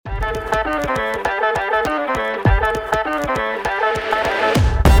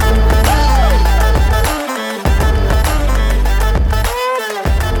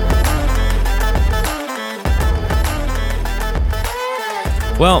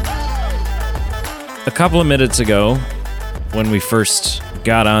Well, a couple of minutes ago, when we first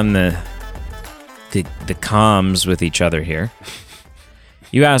got on the comms with each other here,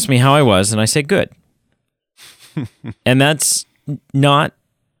 you asked me how I was, and I said good. And that's not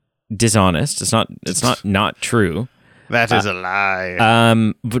dishonest. It's not true. That is a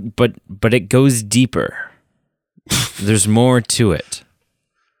lie. But it goes deeper. There's more to it.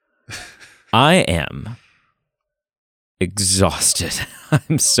 I am exhausted.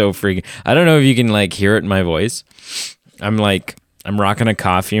 I'm so freaking. I don't know if you can hear it in my voice. I'm rocking a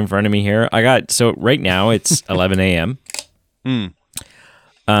coffee in front of me here. So right now it's 11 a.m.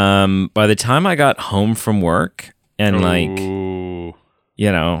 By the time I got home from work and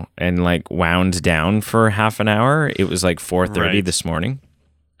wound down for half an hour, it was 4:30 this morning.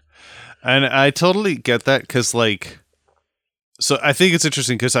 And I totally get that because so I think it's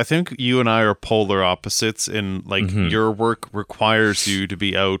interesting because I think you and I are polar opposites in your work requires you to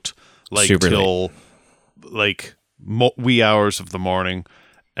be out Super till wee hours of the morning,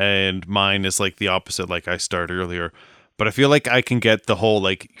 and mine is the opposite. I start earlier, but I feel like I can get the whole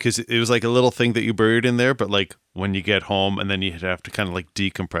because it was a little thing that you buried in there, but when you get home and then you have to kind of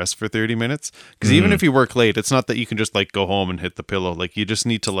decompress for 30 minutes because even if you work late, it's not that you can just go home and hit the pillow. You just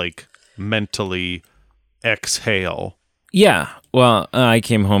need to mentally exhale. Yeah, well, I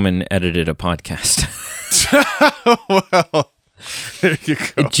came home and edited a podcast. Well, there you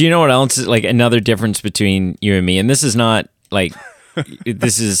go. Do you know what else is another difference between you and me? And this is not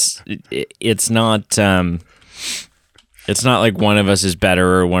it's not one of us is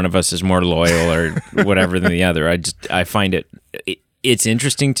better or one of us is more loyal or whatever than the other. I find it's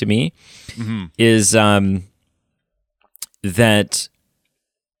interesting to me is that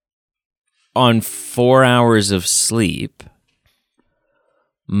on 4 hours of sleep,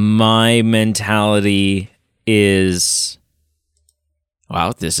 my mentality is,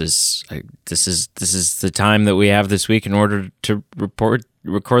 wow, this is the time that we have this week in order to record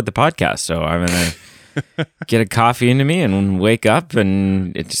the podcast. So I'm gonna get a coffee into me and wake up,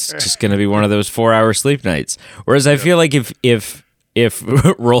 and it's just gonna be one of those 4 hour sleep nights. Whereas I feel like if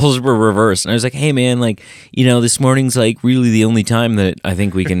roles were reversed and I was hey man, this morning's really the only time that I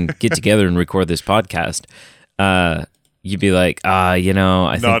think we can get together and record this podcast, you'd be I think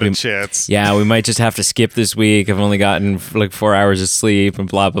not a chance. Yeah, we might just have to skip this week. I've only gotten 4 hours of sleep and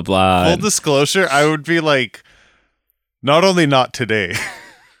blah blah blah. Full disclosure, I would be not only not today,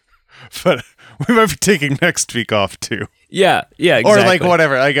 but we might be taking next week off too. Yeah, exactly. Or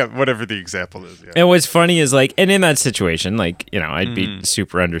whatever. I get whatever the example is. Yeah. And what's funny is and in that situation, I'd be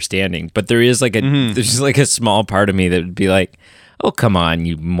super understanding. But there is there's a small part of me that would be oh come on,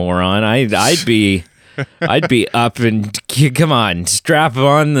 you moron! I'd be up and come on, strap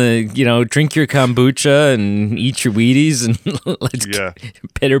on the drink your kombucha and eat your Wheaties and let's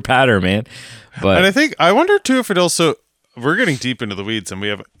pitter patter, man. But and I wonder too if it also. We're getting deep into the weeds, and we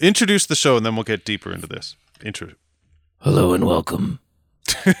have introduced the show, and then we'll get deeper into this. Hello and welcome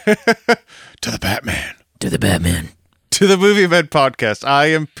to the Batman. To the Batman. To the Movie Med Podcast. I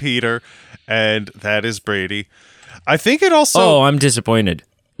am Peter, and that is Brady. I think it also... Oh, I'm disappointed.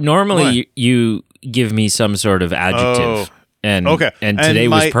 Normally, you give me some sort of adjective, and today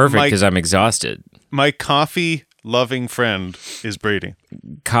was perfect because I'm exhausted. My coffee-loving friend is Brady.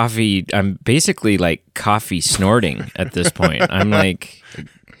 Coffee, I'm basically coffee snorting at this point. I'm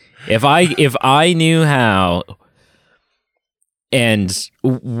if I knew how and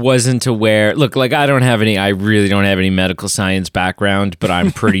wasn't aware, look, I really don't have any medical science background, but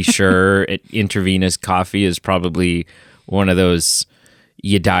I'm pretty sure intravenous coffee is probably one of those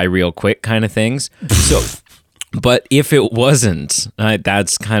you die real quick kind of things. So, but if it wasn't,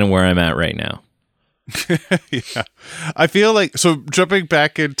 that's kind of where I'm at right now. Yeah, I feel so jumping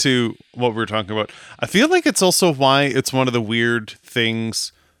back into what we were talking about, I feel it's also why it's one of the weird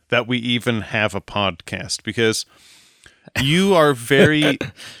things that we even have a podcast, because you are very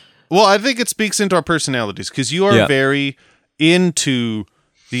well, I think it speaks into our personalities because you are very into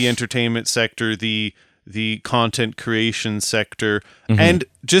the entertainment sector, the content creation sector, and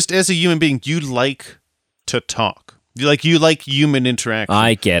just as a human being, you like to talk. You like human interaction.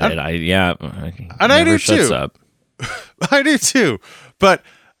 I get it. And I do too. Up. I do too. But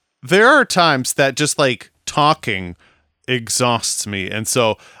there are times that just talking exhausts me. And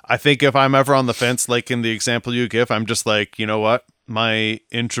so I think if I'm ever on the fence, in the example you give, I'm just you know what? My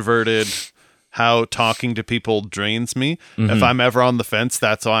introverted, how talking to people drains me. If I'm ever on the fence,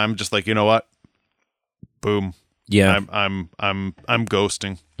 that's why I'm just you know what? Boom. Yeah. I'm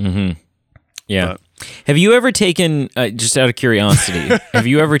ghosting. Yeah. But, have you ever taken, just out of curiosity, have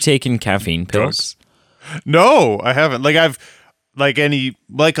you ever taken caffeine pills? No, I haven't. like many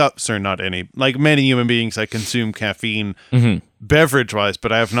human beings, I consume caffeine beverage wise,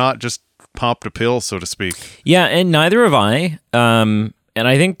 but I have not just popped a pill, so to speak. Yeah, and neither have I. And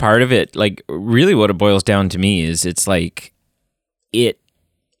I think part of it, like really what it boils down to me is it's like it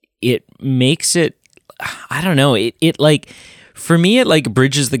makes it, I don't know, it like, for me, it like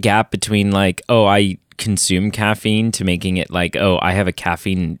bridges the gap between like, oh, I consume caffeine to making it like, oh, I have a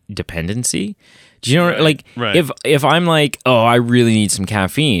caffeine dependency. Do you know, like, if I'm like, oh, I really need some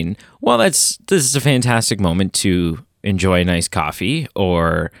caffeine, well, this is a fantastic moment to enjoy a nice coffee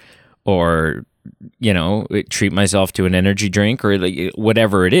or you know, treat myself to an energy drink or like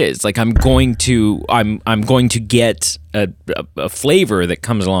whatever it is. Like I'm going to get a flavor that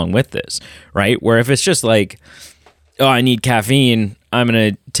comes along with this, right? Where if it's just like, oh, I need caffeine, I'm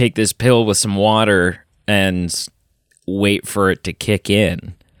gonna take this pill with some water and wait for it to kick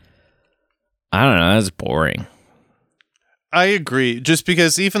in. I don't know, that's boring. I agree. Just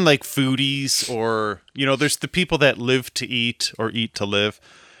because even like foodies or, you know, there's the people that live to eat or eat to live.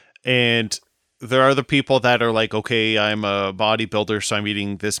 And there are the people that are like, okay, I'm a bodybuilder, so I'm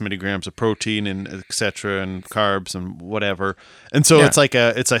eating this many grams of protein and et cetera and carbs and whatever. And so it's like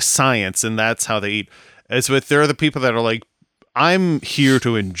it's a science, and that's how they eat. As with, there are the people that are like, I'm here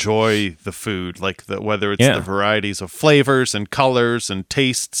to enjoy the food, like whether it's the varieties of flavors and colors and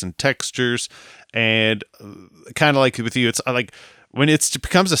tastes and textures, and kind of like with you, it's like when it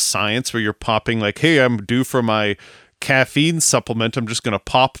becomes a science where you're popping like, hey, I'm due for my caffeine supplement, I'm just gonna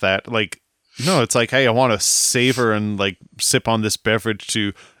pop that. Like, no, it's like, hey, I want to savor and like sip on this beverage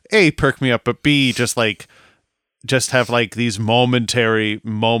to A, perk me up, but B, just have like these momentary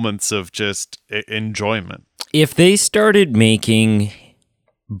moments of just enjoyment. If they started making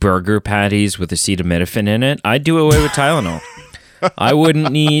burger patties with acetaminophen in it, I'd do away with Tylenol. I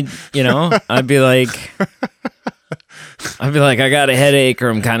wouldn't need, you know, I'd be like, I got a headache or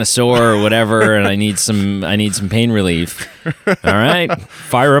I'm kind of sore or whatever, and I need some pain relief. All right,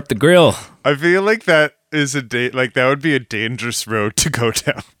 fire up the grill. I feel like that is that would be a dangerous road to go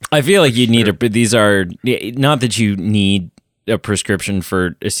down. I feel like you'd need these are not that you need a prescription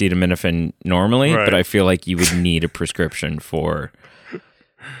for acetaminophen normally, but I feel like you would need a prescription for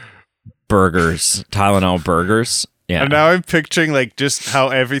burgers, Tylenol burgers. Yeah. And now I'm picturing like just how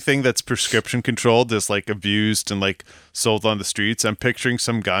everything that's prescription controlled is like abused and like sold on the streets. I'm picturing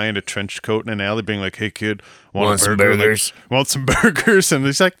some guy in a trench coat in an alley being like, "Hey kid, want some burgers? Like, want some burgers?" And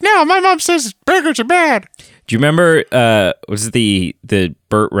he's like, "No, my mom says burgers are bad." Do you remember was it the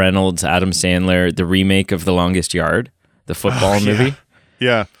Burt Reynolds, Adam Sandler, the remake of The Longest Yard, the football movie?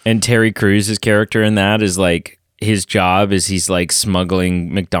 Yeah. And Terry Crews's character in that is like, his job is he's like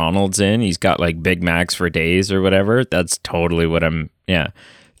smuggling McDonald's in. He's got like Big Macs for days or whatever. That's totally what I'm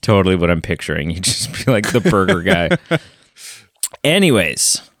picturing. You just be like the burger guy.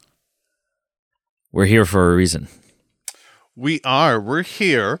 Anyways, we're here for a reason. We're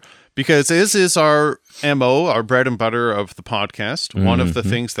here because this is our MO, our bread and butter of the podcast. One of the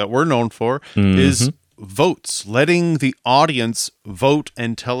things that we're known for is votes, letting the audience vote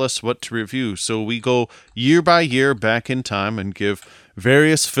and tell us what to review. So we go year by year back in time and give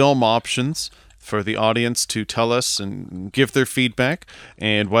various film options for the audience to tell us and give their feedback.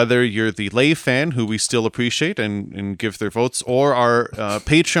 And whether you're the lay fan, who we still appreciate and give their votes, or our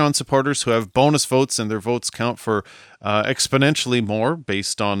Patreon supporters who have bonus votes and their votes count for exponentially more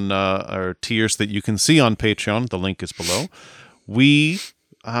based on our tiers that you can see on Patreon. The link is below. We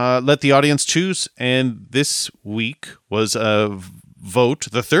let the audience choose, and this week was a vote,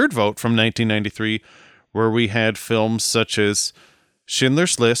 the third vote from 1993, where we had films such as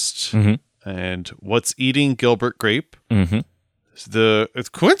Schindler's List and What's Eating Gilbert Grape,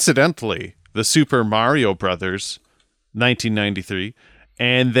 coincidentally, the Super Mario Brothers, 1993,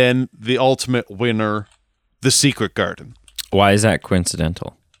 and then the ultimate winner, The Secret Garden. Why is that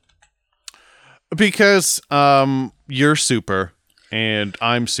coincidental? Because you're super. And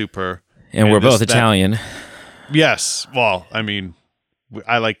I'm super. And we're both Italian. Yes. Well, I mean,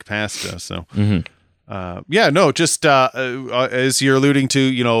 I like pasta, so. As you're alluding to,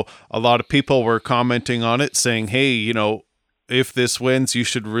 you know, a lot of people were commenting on it saying, hey, you know, if this wins, you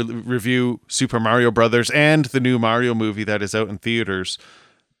should review Super Mario Brothers and the new Mario movie that is out in theaters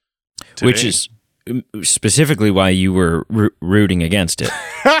today. Which is specifically why you were rooting against it.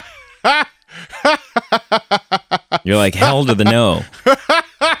 You're like, hell to the no.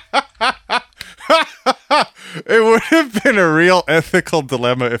 It would have been a real ethical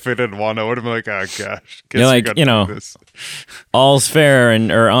dilemma if it had won. I would have been like, oh gosh. You're like, you know, all's fair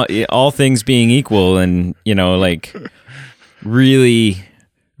or all things being equal, and, you know, like really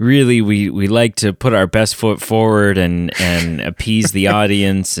really we like to put our best foot forward and appease the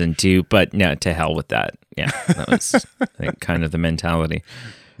audience but no, to hell with that. Yeah, that was I think kind of the mentality.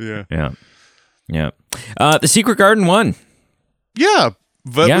 Yeah. The Secret Garden won. Yeah,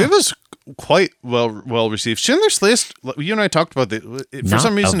 but it was quite well received. Schindler's List, you and I talked about it. For Not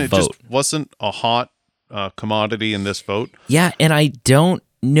some reason, a it just vote. wasn't a hot commodity in this vote. Yeah, and I don't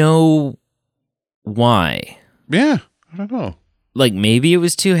know why. Yeah, I don't know. Like, maybe it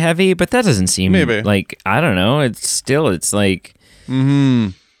was too heavy, but that doesn't seem Maybe. like, I don't know. It's like,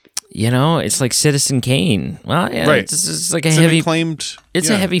 it's like Citizen Kane. Well, yeah, Right. it's like a It's heavy, acclaimed. it's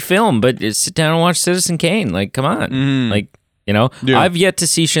a heavy film, but sit down and watch Citizen Kane. Like, come on. Like, I've yet to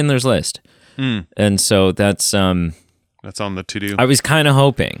see Schindler's List. And so that's on the to-do. I was kind of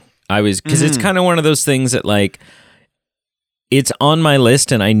hoping. Because it's kind of one of those things that, like, it's on my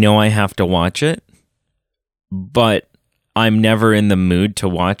list and I know I have to watch it, but I'm never in the mood to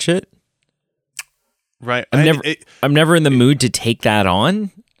watch it. Right. I'm never in the mood to take that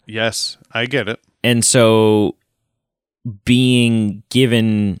on. Yes, I get it. And so being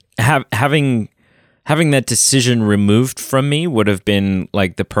given having that decision removed from me would have been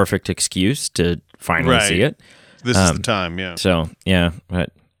like the perfect excuse to finally see it. This is the time, yeah. So, yeah,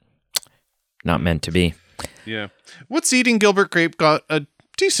 but not meant to be. Yeah. What's Eating Gilbert Grape got a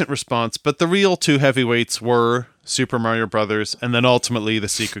decent response, but the real two heavyweights were Super Mario Brothers and then ultimately The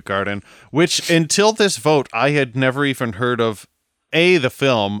Secret Garden, which until this vote I had never even heard of the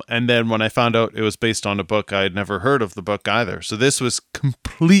film, and then when I found out it was based on a book, I had never heard of the book either. So this was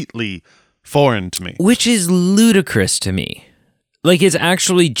completely foreign to me. Which is ludicrous to me. Like, it's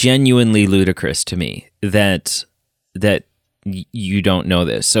actually genuinely ludicrous to me that you don't know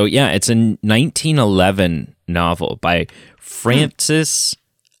this. So yeah, it's a 1911 novel by Francis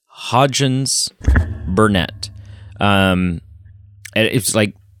Hodgins Burnett. And it's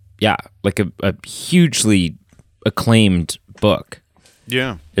like a hugely acclaimed book.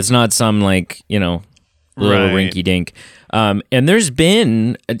 Yeah. It's not some like, little rinky dink. And there's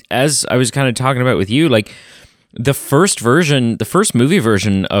been, as I was kind of talking about with you, like the first movie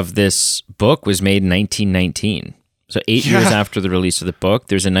version of this book was made in 1919. So 8 years after the release of the book.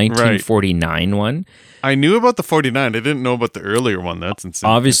 There's a 1949 one. I knew about the 49. I didn't know about the earlier one. That's insane.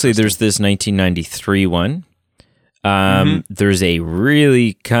 Obviously, there's this 1993 one. There's a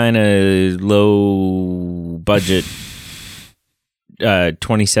really kind of low budget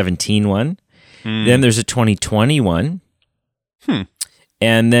 2017 one. Then there's a 2020 one.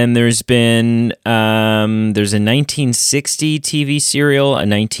 And then there's been there's a 1960 TV serial, a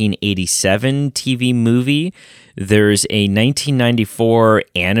 1987 TV movie. There's a 1994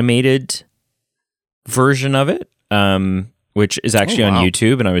 animated version of it, which is actually on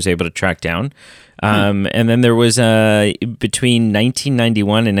YouTube, and I was able to track down. And then there was between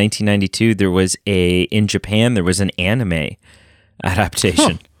 1991 and 1992, in Japan there was an anime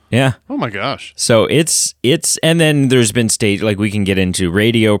adaptation. Yeah. Oh my gosh. So it's and then there's been we can get into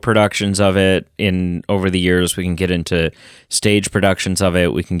radio productions of it over the years. We can get into stage productions of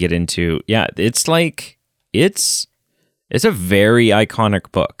it. We can get into it's like it's a very iconic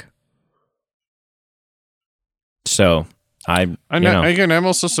book. So I'm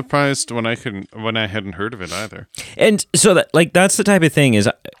also surprised when I hadn't heard of it either. And so that's the type of thing is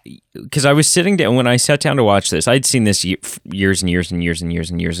because I was sitting down when I sat down to watch this. I'd seen this years and years and years and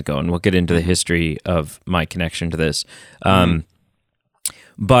years and years ago, and we'll get into the history of my connection to this.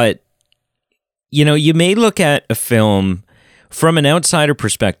 But you may look at a film from an outsider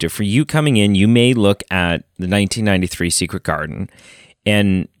perspective. For you coming in, you may look at the 1993 Secret Garden,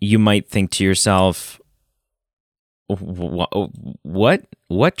 and you might think to yourself,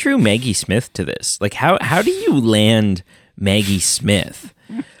 what drew Maggie Smith to this? Like, how do you land Maggie Smith?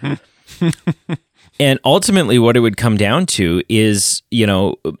 And ultimately what it would come down to is,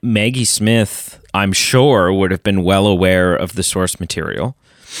 Maggie Smith, I'm sure, would have been well aware of the source material.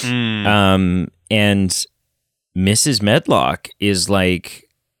 And Mrs. Medlock is like,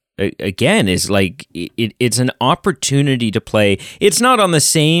 again, it's an opportunity to play. It's not on the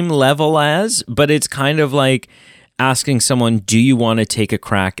same level as, but it's kind of like asking someone, do you want to take a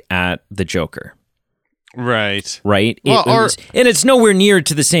crack at the Joker? Right. Well, and it's nowhere near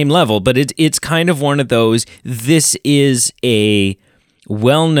to the same level, but it's kind of one of those, this is a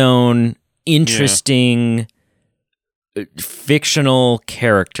well-known, interesting, fictional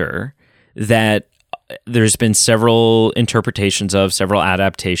character that there's been several interpretations of, several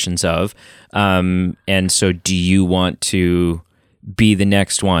adaptations of. And so do you want to be the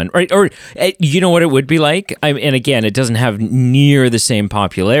next one, right? Or you know what it would be like? And again, it doesn't have near the same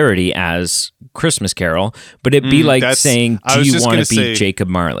popularity as Christmas Carol, but it'd be like saying, "Do you want to be Jacob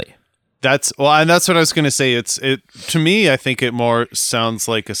Marley?" And that's what I was going to say. To me, I think it more sounds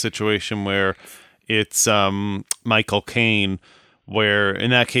like a situation where it's Michael Caine, where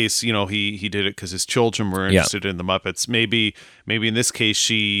in that case, you know, he did it because his children were interested in the Muppets. Maybe in this case,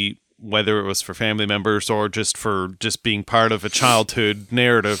 she, whether it was for family members or just for being part of a childhood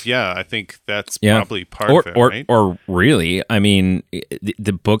narrative, I think that's probably part of it, right? Or really, I mean,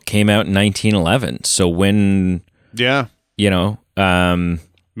 the book came out in 1911, so when you know,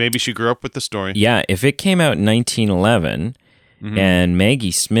 maybe she grew up with the story. Yeah, if it came out in 1911 and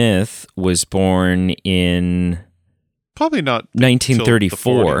Maggie Smith was born in probably not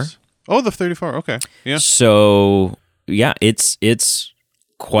 1934. The 34. Okay, yeah. So it's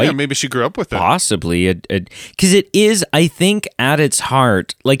quite maybe she grew up with it. Possibly, because it is, I think, at its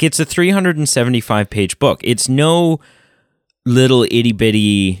heart, like it's a 375 page book. It's no little itty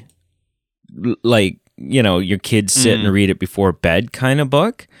bitty, like, you know, your kids sit and read it before bed kind of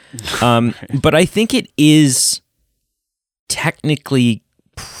book. But I think it is technically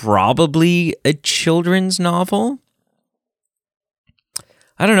probably a children's novel.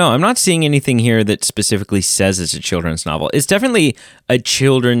 I don't know. I'm not seeing anything here that specifically says it's a children's novel. It's definitely a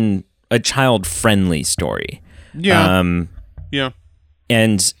child-friendly story. Yeah.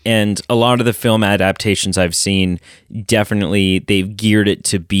 And a lot of the film adaptations I've seen, definitely they've geared it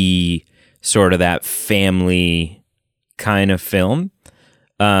to be sort of that family kind of film.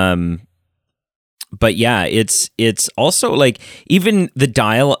 But yeah, it's also like even the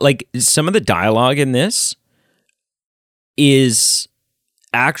dialogue, like some of the dialogue in this is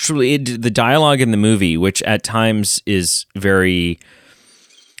actually the dialogue in the movie, which at times is very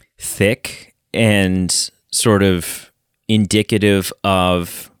thick and sort of indicative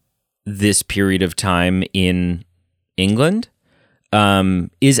of this period of time in England,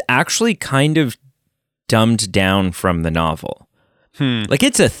 is actually kind of dumbed down from the novel. Like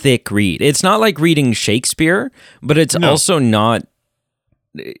it's a thick read. It's not like reading Shakespeare, but it's also not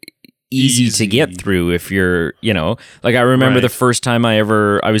easy to get through if you're, you know, like I remember the first time I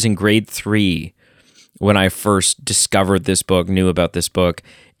was in grade 3 when I first discovered this book, knew about this book,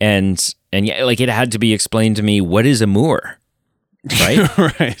 and yeah, like it had to be explained to me, what is a moor? Right?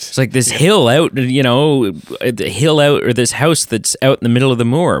 Right. It's like this hill out, you know, the hill out, or this house that's out in the middle of the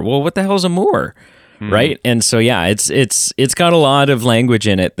moor. Well, what the hell's a moor? Right? And so yeah, it's got a lot of language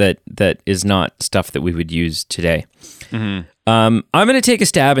in it that is not stuff that we would use today. I'm going to take a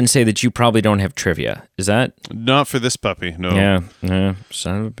stab and say that you probably don't have trivia. Is that not for this puppy? No. Yeah.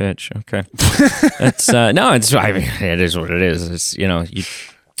 Son of a bitch. Okay. That's no. It's. I mean, it is what it is. It's, you know, you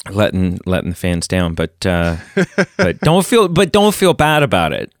letting the fans down, but don't feel bad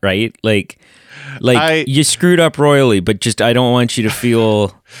about it, right? Like you screwed up royally, but just I don't want you to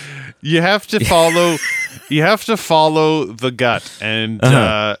feel. You have to follow. You have to follow the gut, and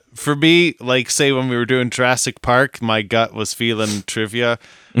for me, like say when we were doing Jurassic Park, my gut was feeling trivia.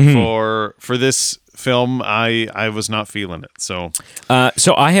 For this film, I was not feeling it. So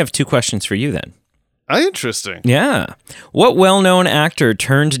I have 2 questions for you then. Interesting. Yeah, what well-known actor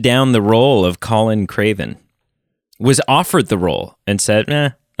turned down the role of Colin Craven? Was offered the role and said,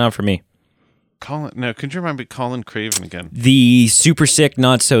 not for me. Now, could you remember Colin Craven again? The super sick,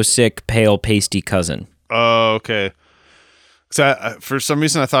 not so sick, pale, pasty cousin. Oh, okay. So for some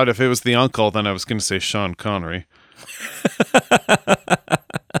reason, I thought if it was the uncle, then I was going to say Sean Connery.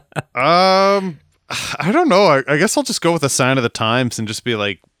 I don't know. I guess I'll just go with a sign of the times and just be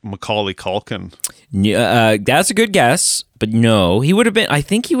like Macaulay Culkin. That's a good guess, but no, he would have been. I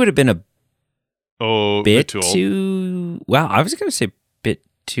think he would have been a bit too. Well, I was going to say a bit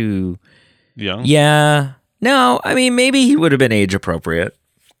too young. Yeah. No, I mean maybe he would have been age appropriate.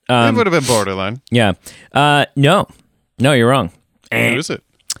 It would have been borderline. Yeah. No, you're wrong. Who is it?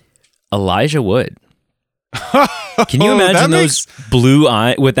 Elijah Wood. Can you imagine those blue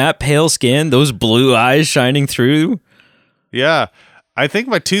eyes with that pale skin, those blue eyes shining through? Yeah. I think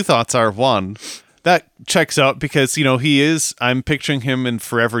my 2 thoughts are, 1, that checks out because, you know, I'm picturing him in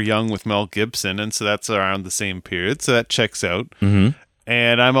Forever Young with Mel Gibson, and so that's around the same period, so that checks out. Mm-hmm.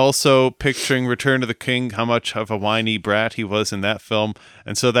 And I'm also picturing Return of the King, how much of a whiny brat he was in that film,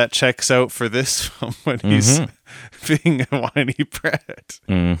 and so that checks out for this film when he's being a whiny brat.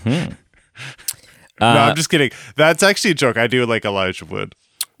 Mm-hmm. No, I'm just kidding. That's actually a joke. I do like Elijah Wood.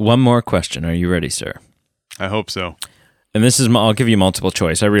 One more question. Are you ready, sir? I hope so. And this is, I'll give you multiple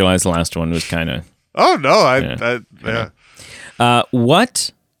choice. I realized the last one was kind of... Oh, no. Yeah.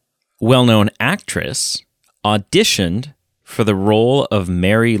 What well-known actress auditioned for the role of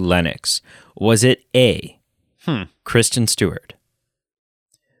Mary Lennox? Was it A, Kristen Stewart,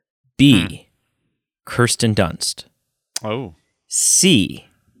 B, Kirsten Dunst, Oh. C,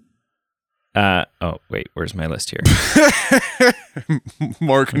 wait, where's my list here?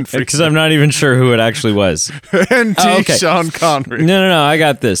 Morgan Freeman. Because I'm not even sure who it actually was. And D. okay. Sean Connery. No, I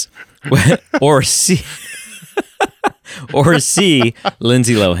got this. Or C,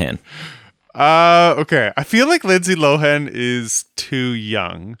 Lindsay Lohan. Okay. I feel like Lindsay Lohan is too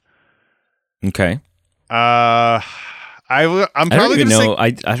young. Okay. I'm I don't probably even gonna know.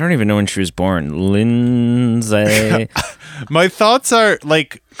 say I don't even know when she was born. Lindsay. my thoughts are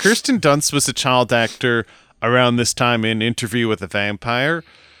like Kirsten Dunst was a child actor around this time in Interview with a Vampire,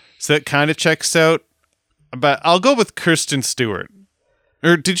 so that kind of checks out. But I'll go with Kristen Stewart.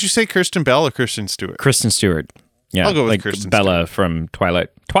 Or did you say Kirsten Bell or Kristen Stewart? Kristen Stewart. Yeah, I'll go with like Kristen Bella from Twilight.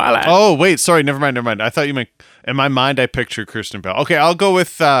 Oh wait, sorry, never mind. I thought you meant in my mind I pictured Kristen Bell. Okay, I'll go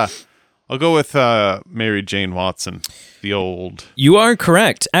with Mary Jane Watson, the old. You are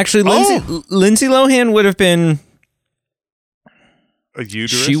correct. Actually, Lindsay Lohan would have been a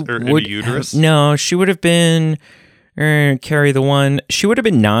uterus or in a uterus. No, she would have been carry the one. She would have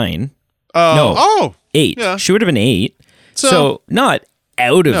been 9. No. Oh, 8. Yeah. She would have been 8. So not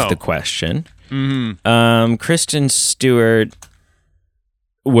out of the question. Mm-hmm. Kristen Stewart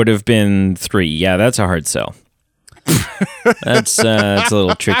would have been 3. Yeah, that's a hard sell. That's it's a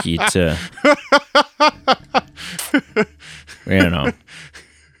little tricky to, you know.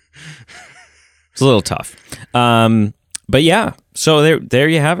 It's a little tough. But yeah, so there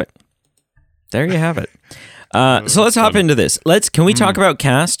you have it. There you have it. So let's hop into this. Can we talk about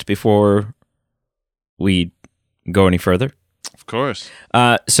cast before we go any further? Of course.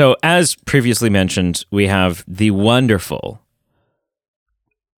 So as previously mentioned, we have the wonderful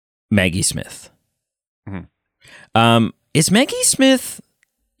Maggie Smith. Mm-hmm. Is Maggie Smith?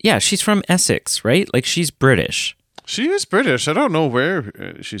 Yeah, she's from Essex, right? Like she's British. She is British. I don't know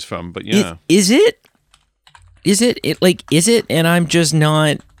where she's from, but yeah. Is it? And I'm just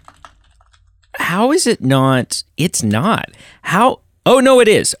not. How is it not? It's not. How? Oh no, it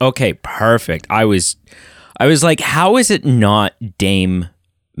is. Okay, perfect. I was like, how is it not Dame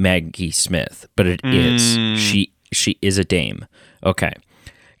Maggie Smith? But it is. She is a dame. Okay.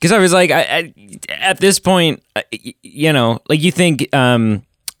 Because I was like, I at this point, you know, like you think Dame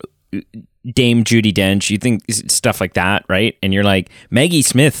Judi Dench, you think stuff like that, right? And you're like, Maggie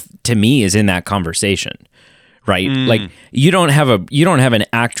Smith to me is in that conversation, right? Like you don't have an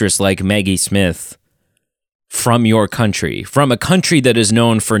actress like Maggie Smith from your country, from a country that is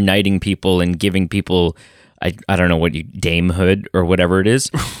known for knighting people and giving people, I don't know what damehood or whatever it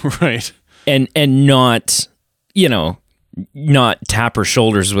is, right? And not, you know, not tap her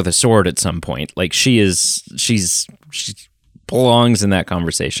shoulders with a sword at some point. Like she belongs in that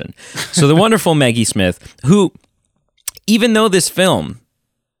conversation. So the wonderful Maggie Smith, who, even though this film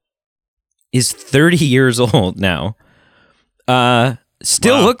is 30 years old now,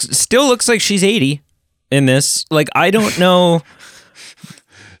 still looks like she's 80 in this. Like, I don't know.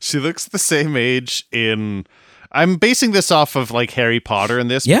 She looks the same age in. I'm basing this off of like Harry Potter in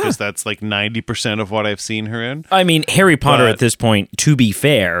this because that's like 90% of what I've seen her in. I mean, Harry Potter at this point, to be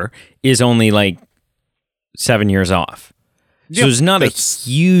fair, is only like 7 years off. So there's not a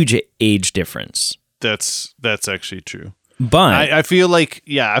huge age difference. That's actually true. But I feel like,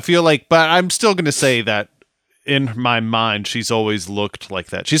 but I'm still going to say that in my mind, she's always looked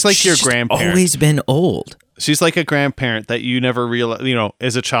like that. She's like your grandparent. Always been old. She's like a grandparent that you never realize, you know,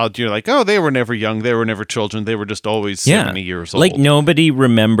 as a child, you're like, oh, they were never young. They were never children. They were just always 70 years old. Like nobody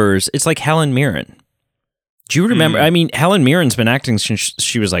remembers. It's like Helen Mirren. Do you remember? I mean, Helen Mirren's been acting since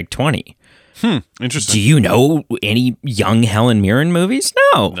she was like 20. Interesting. Do you know any young Helen Mirren movies?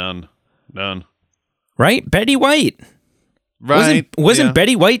 No. None. Right? Betty White. Right. Wasn't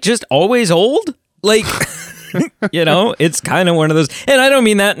Betty White just always old? Like, you know, it's kind of one of those. And I don't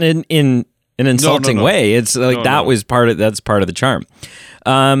mean that in an insulting way. It's like was that's part of the charm.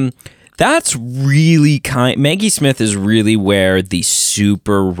 That's really Maggie Smith is really where the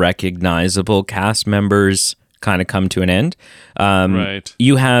super recognizable cast members kind of come to an end. Right.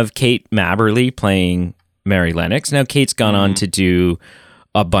 You have Kate Mabberley playing Mary Lennox. Now Kate's gone on to do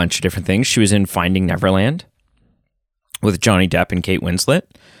a bunch of different things. She was in Finding Neverland with Johnny Depp and Kate Winslet.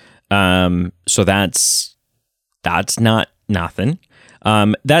 So that's not nothing.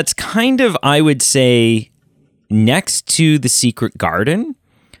 That's kind of, I would say, next to The Secret Garden,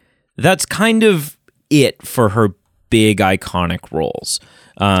 that's kind of it for her big iconic roles.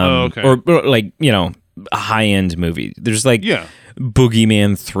 Or like, you know, a high-end movie. There's like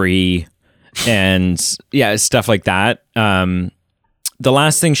Boogeyman 3, and yeah, stuff like that. The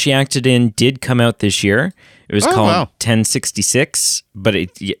last thing she acted in did come out this year. It was called 1066, but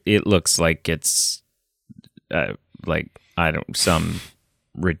it looks like it's some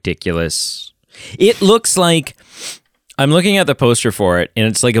ridiculous. It looks like, I'm looking at the poster for it, and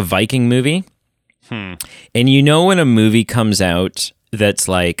it's like a Viking movie. And you know when a movie comes out that's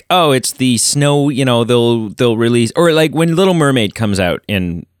like, oh, it's the snow, you know, they'll release, or like when Little Mermaid comes out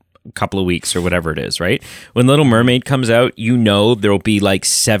in a couple of weeks or whatever it is, right? When Little Mermaid comes out, you know there'll be like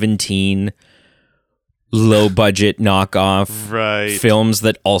 17 low budget knockoff films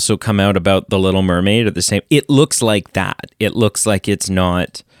that also come out about the Little Mermaid at the same. It looks like that. It looks like it's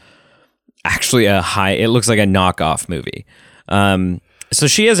not actually it looks like a knockoff movie. So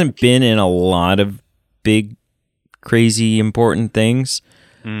she hasn't been in a lot of big, crazy, important things.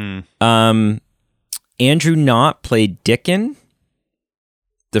 Andrew Knott played Dickon,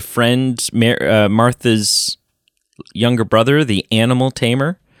 the friend, Martha's younger brother, the animal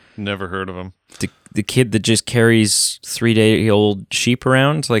tamer. Never heard of him. The kid that just carries 3-day-old sheep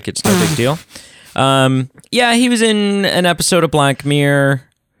around like it's no big deal. Yeah, he was in an episode of Black Mirror.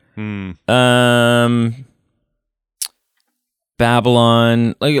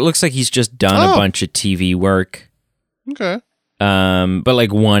 Babylon. Like, it looks like he's just done a bunch of TV work. Okay. But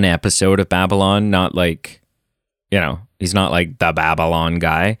like one episode of Babylon, not like, you know, he's not like the Babylon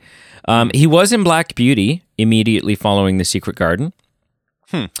guy. He was in Black Beauty immediately following The Secret Garden.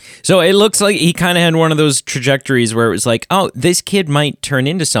 So it looks like he kind of had one of those trajectories where it was like, oh, this kid might turn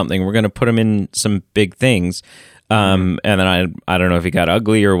into something. We're going to put him in some big things. And then I don't know if he got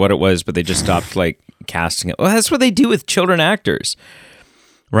ugly or what it was, but they just stopped like casting it. Well, that's what they do with children actors,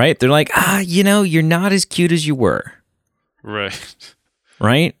 right? They're like, you know, you're not as cute as you were. Right.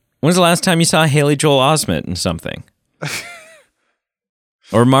 Right? When's the last time you saw Haley Joel Osment in something?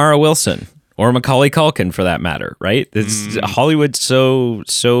 Or Mara Wilson? Or Macaulay Culkin, for that matter, right? It's Hollywood's so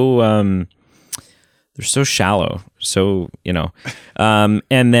they're so shallow, so, you know.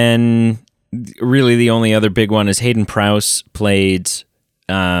 And then really the only other big one is Hayden Prowse played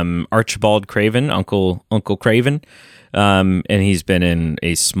Archibald Craven, Uncle Craven, and he's been in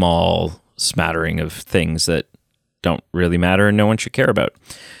a small smattering of things that don't really matter and no one should care about.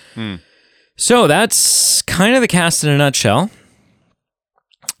 So that's kind of the cast in a nutshell.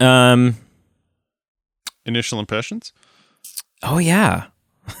 Initial impressions? Oh, yeah.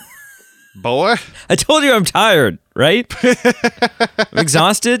 Boy? I told you I'm tired, right? I'm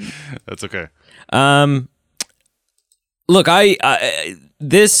exhausted. That's okay. Look,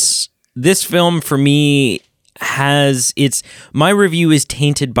 this film for me my review is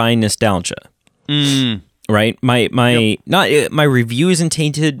tainted by nostalgia. Right? My review isn't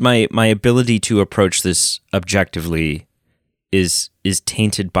tainted. My ability to approach this objectively is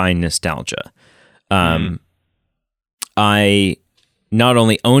tainted by nostalgia. I not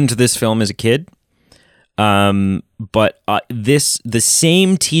only owned this film as a kid, but the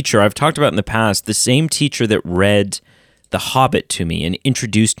same teacher I've talked about in the past, the same teacher that read The Hobbit to me and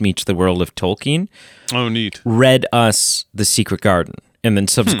introduced me to the world of Tolkien. Oh, neat. Read us The Secret Garden, and then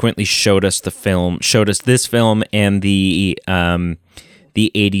subsequently showed us this film and the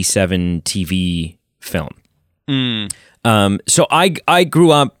 87 TV film. So I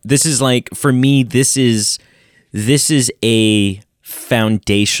grew up, this is like, for me, this is a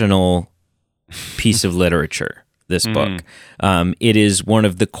foundational piece of literature, this book. It is one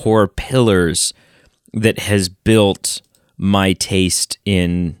of the core pillars that has built my taste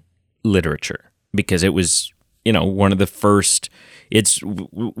in literature, because it was, you know, one of the first,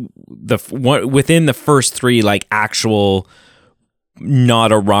 within the first three, like, actual,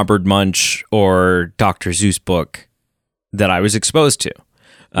 not a Robert Munch or Dr. Seuss book that I was exposed to.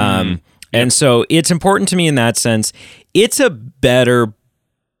 And so it's important to me in that sense. It's a better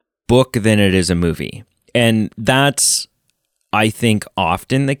book than it is a movie. And that's, I think,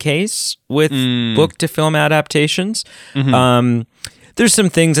 often the case with book to film adaptations. There's some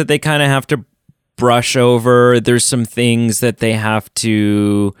things that they kind of have to brush over. There's some things that they have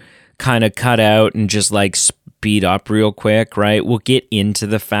to kind of cut out and just like speed up real quick, right? We'll get into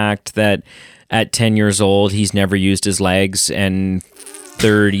the fact that at 10 years old, he's never used his legs, and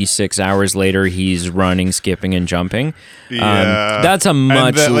 36 hours later, he's running, skipping, and jumping. Yeah. That's a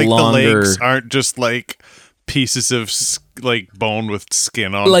much like, longer... The legs aren't just like pieces of like bone with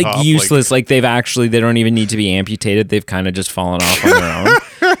skin on like top. Useless. Like they don't even need to be amputated. They've kind of just fallen off on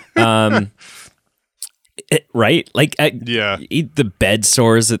their own. Right? Like, the bed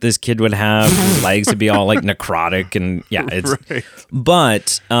sores that this kid would have, his legs would be all like necrotic, and it's. Right.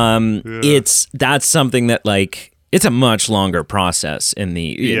 But that's something that, like, it's a much longer process in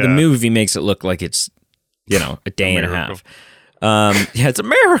the movie makes it look like it's, a day and a half. Yeah, it's a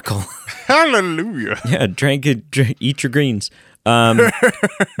miracle. Hallelujah. Yeah, drink it, eat your greens.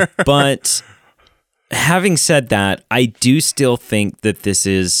 But having said that, I do still think that this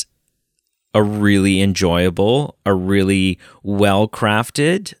is a really enjoyable, a really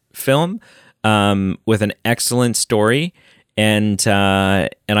well-crafted film with an excellent story, and I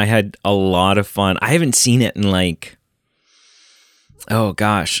had a lot of fun. I haven't seen it in like,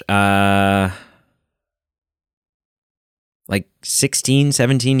 like 16,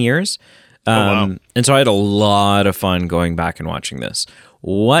 17 years. Wow. And so I had a lot of fun going back and watching this.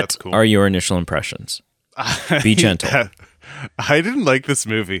 What Cool. are your initial impressions? Be gentle. I didn't like this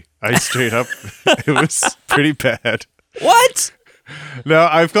movie. I straight up, it was pretty bad. What? Now,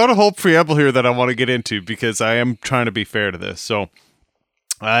 I've got a whole preamble here that I want to get into because I am trying to be fair to this. So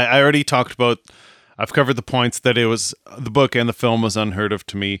I already talked about, I've covered the points that it was, the book and the film was unheard of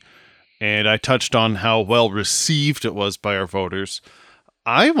to me. And I touched on how well received it was by our voters.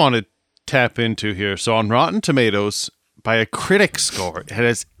 I want to tap into here. So on Rotten Tomatoes, by a critic score, it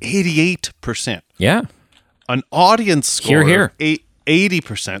has 88%. Yeah. An audience score Here. of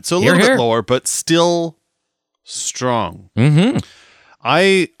 80%. So a Here. little bit lower, but still strong. Mm-hmm.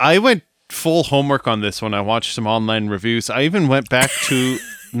 I went full homework on this when I watched some online reviews. I even went back to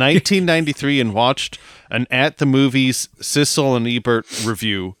 1993 and watched an At the Movies Sissel and Ebert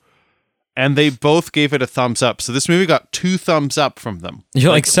review, and they both gave it a thumbs up. So this movie got 2 thumbs up from them.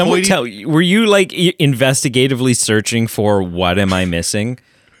 You're like someone were you like investigatively searching for what am I missing?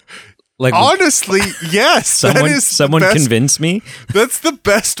 Like honestly, yes. Someone convinced me. That's the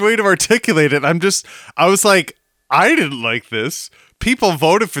best way to articulate it. I was like, I didn't like this. People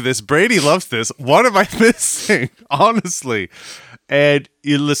voted for this. Brady loves this. What am I missing? Honestly. And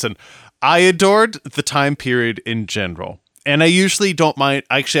you listen, I adored the time period in general. And I usually don't mind.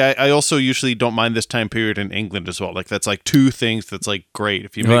 Actually, I also usually don't mind this time period in England as well. Like that's like 2 things that's like great.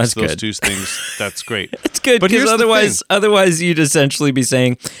 If you mix those 2 things, that's great. It's good because otherwise you'd essentially be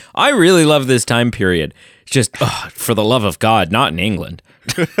saying, I really love this time period. Just for the love of God, not in England.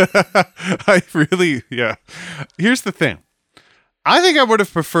 Yeah. Here's the thing. I think I would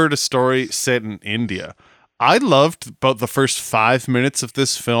have preferred a story set in India. I loved about the first 5 minutes of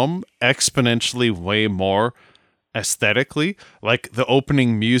this film exponentially way more aesthetically. Like the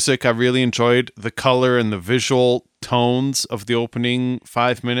opening music, I really enjoyed the color and the visual tones of the opening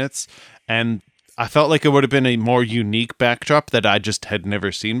 5 minutes. And I felt like it would have been a more unique backdrop that I just had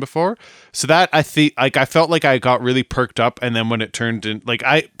never seen before. So that I felt like I got really perked up. And then when it turned in, like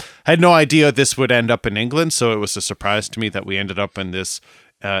I had no idea this would end up in England. So it was a surprise to me that we ended up in this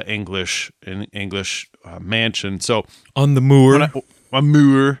English mansion. So on the moor. The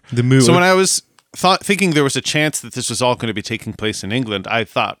moor. So when I was thinking there was a chance that this was all going to be taking place in England, I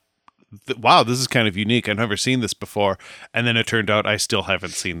thought, wow, this is kind of unique. I've never seen this before. And then it turned out I still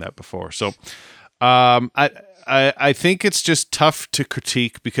haven't seen that before. So I think it's just tough to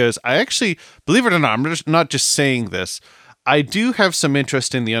critique because I actually, believe it or not, I'm not just saying this. I do have some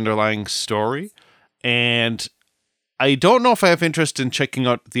interest in the underlying story, and I don't know if I have interest in checking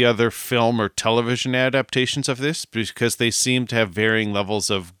out the other film or television adaptations of this because they seem to have varying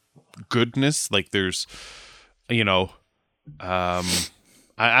levels of goodness. Like there's, I'm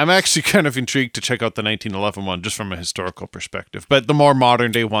actually kind of intrigued to check out the 1911 one just from a historical perspective. But the more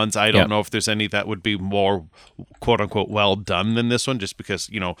modern day ones, I don't know if there's any that would be more quote unquote well done than this one, just because,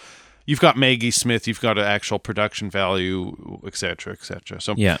 you've got Maggie Smith, you've got an actual production value, et cetera, et cetera.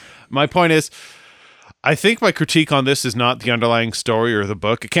 So my point is, I think my critique on this is not the underlying story or the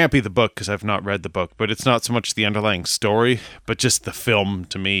book. It can't be the book because I've not read the book, but it's not so much the underlying story, but just the film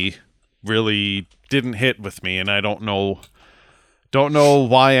to me really didn't hit with me. And I don't know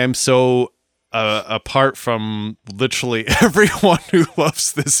why I'm so apart from literally everyone who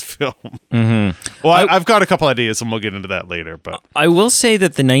loves this film. Mm-hmm. Well, I've got a couple ideas and we'll get into that later. But I will say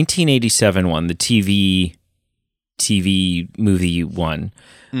that the 1987 one, the TV movie one,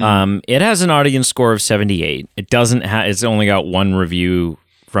 it has an audience score of 78. It doesn't have. It's only got one review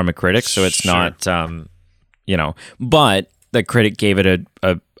from a critic, so it's not. But the critic gave it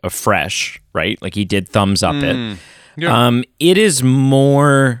a fresh, right? Like he did thumbs up it. Yeah. It is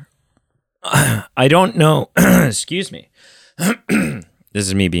more. I don't know. Excuse me. This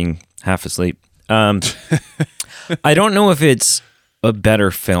is me being half asleep. I don't know if it's a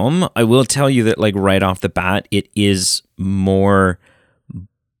better film. I will tell you that, like right off the bat, it is more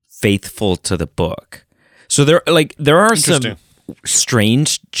faithful to the book. So there are some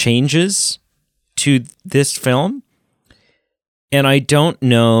strange changes to this film, and I don't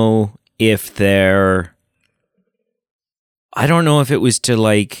know if they're I don't know if it was to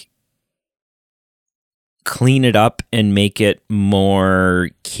like clean it up and make it more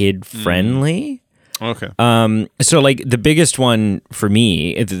kid friendly. Okay. So like the biggest one for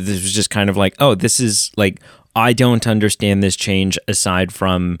me, this was just kind of like, oh, this is like, I don't understand this change aside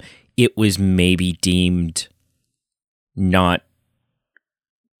from it was maybe deemed not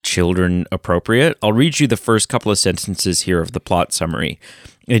children appropriate. I'll read you the first couple of sentences here of the plot summary,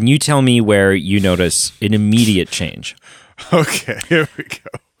 and you tell me where you notice an immediate change. Okay, here we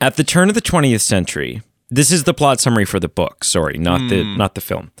go. At the turn of the 20th century, this is the plot summary for the book, sorry, not the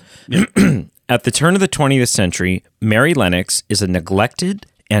film. Yeah. At the turn of the 20th century, Mary Lennox is a neglected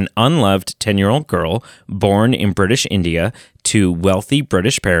and unloved 10-year-old girl born in British India to wealthy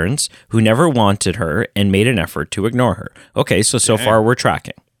British parents who never wanted her and made an effort to ignore her. Okay, so far we're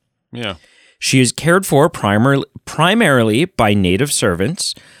tracking. Yeah. She is cared for primarily by native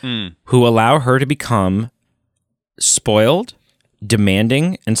servants who allow her to become spoiled,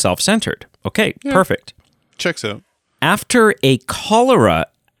 demanding, and self-centered. Okay, perfect. Checks out. After a cholera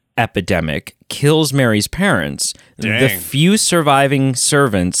epidemic kills Mary's parents, the few surviving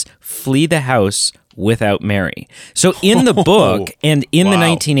servants flee the house without Mary. So in the book and in the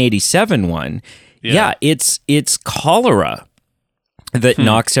 1987 one, it's cholera that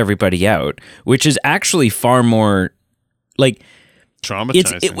knocks everybody out, which is actually far more like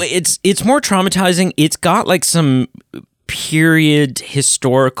traumatizing. It's more traumatizing. It's got like some period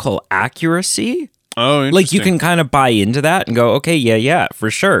historical accuracy. Oh, interesting. Like you can kind of buy into that and go, okay, yeah,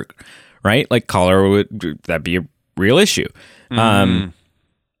 for sure, right? Like cholera that'd be a real issue. And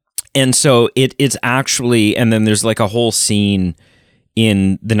so it's actually, and then there's like a whole scene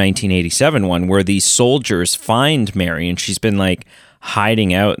in the 1987 one where these soldiers find Mary and she's been like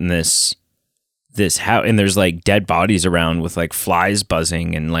hiding out in this house, and there's like dead bodies around with like flies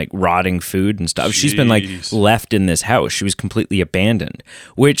buzzing and like rotting food and stuff. Jeez. She's been like left in this house. She was completely abandoned,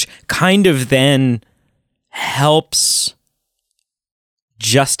 which kind of then helps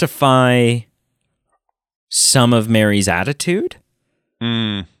justify some of Mary's attitude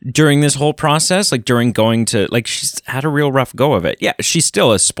during this whole process. Like during going to, like, she's had a real rough go of it. Yeah, she's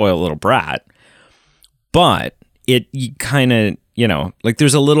still a spoiled little brat, but you kind of, you know, like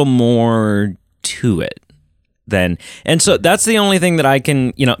there's a little more to it than, and so that's the only thing that I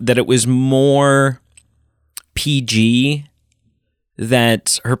can, you know, that it was more PG,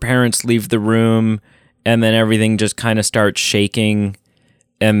 that her parents leave the room and then everything just kind of starts shaking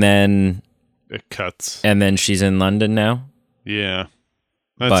and then it cuts and then she's in London now. Yeah,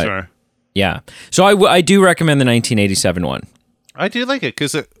 that's fair. Yeah, so I do recommend the 1987 one. I do like it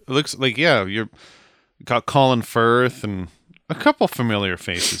because it looks like, you got Colin Firth and a couple familiar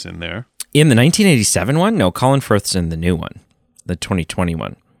faces in there. In the 1987 one? No, Colin Firth's in the new one, the 2020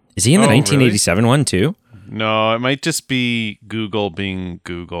 one. Is he in the 1987 one too? No, it might just be Google being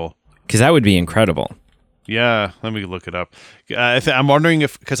Google. Because that would be incredible. Yeah, let me look it up. I'm wondering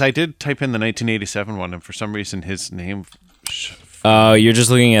if, because I did type in the 1987 one, and for some reason his name. You're just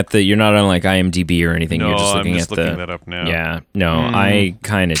looking at you're not on like IMDb or anything. No, you're just looking I'm just looking that up now. Yeah, no, I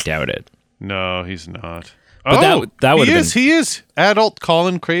kind of doubt it. No, he's not. But that would have been. He is adult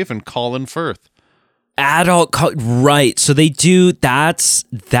Colin Craven, Colin Firth. Right. So they do, that's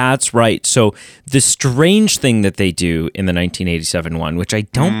right. So the strange thing that they do in the 1987 one, which I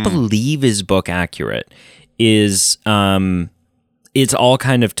don't believe is book accurate, is it's all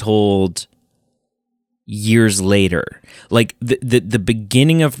kind of told years later. Like the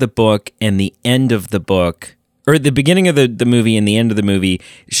beginning of the book and the end of the book, or the beginning of the movie and the end of the movie,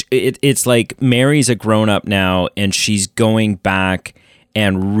 it's like Mary's a grown-up now and she's going back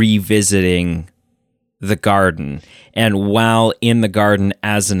and revisiting the garden. And while in the garden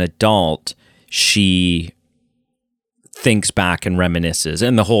as an adult, she thinks back and reminisces.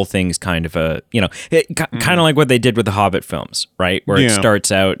 And the whole thing's kind of a, kind of like what they did with the Hobbit films, right? Where it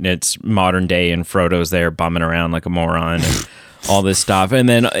starts out and it's modern day and Frodo's there bumming around like a moron and all this stuff. And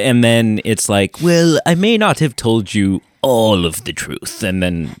then it's like, well, I may not have told you all of the truth. And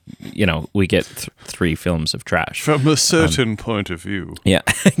then, we get 3 films of trash. From a certain point of view. Yeah,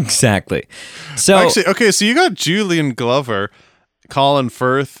 exactly. So actually, okay, so you got Julian Glover, Colin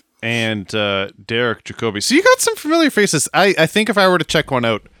Firth, and Derek Jacobi. So you got some familiar faces. I think if I were to check one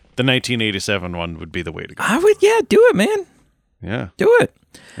out, the 1987 one would be the way to go. I would, do it, man. Yeah. Do it.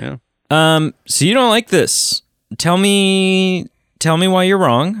 Yeah. So you don't like this. Tell me why you're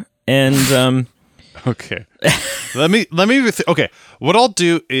wrong. And okay. Okay. What I'll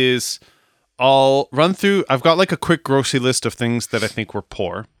do is I'll run through, I've got like a quick grocery list of things that I think were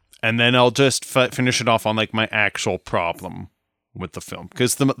poor, and then I'll just finish it off on like my actual problem with the film,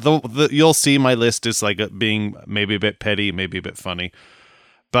 because the you'll see my list is like being maybe a bit petty, maybe a bit funny,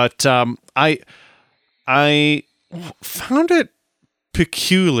 but I found it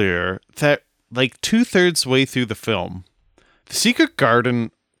peculiar that like 2/3 way through the film, the Secret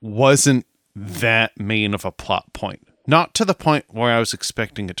Garden wasn't that main of a plot point. Not to the point where I was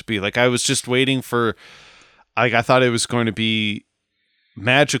expecting it to be. Like, I was just waiting for, like, I thought it was going to be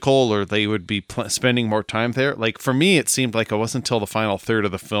magical, or they would be spending more time there. Like, for me, it seemed like it wasn't until the final third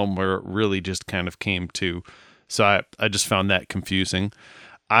of the film where it really just kind of came to. So I just found that confusing.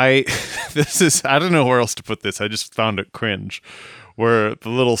 I don't know where else to put this. I just found it cringe, where the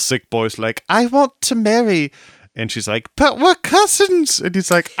little sick boy's like, I want to marry. And she's like, but we're cousins. And he's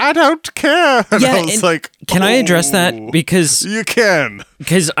like, I don't care. And I was like, can I address that? Because you can.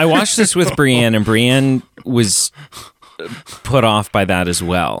 Because I watched this with Brienne, and Brienne was put off by that as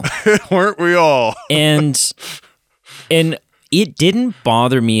well. Weren't we all? And it didn't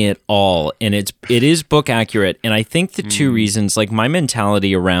bother me at all, and it is book accurate. And I think the two reasons, like my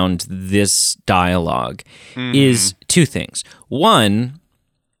mentality around this dialogue, is two things. One,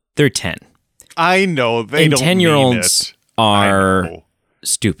 they're 10. I know they and don't 10-year-olds are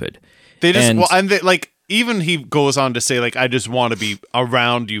stupid. They just and they, like, even he goes on to say, like, I just want to be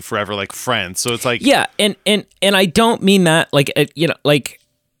around you forever, like friends. So it's like, yeah, and I don't mean that like like.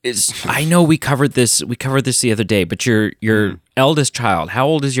 I know we covered this the other day, but your eldest child, how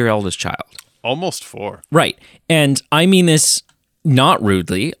old is your eldest child? Almost 4. Right. And I mean this not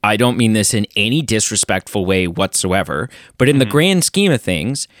rudely. I don't mean this in any disrespectful way whatsoever. But in the grand scheme of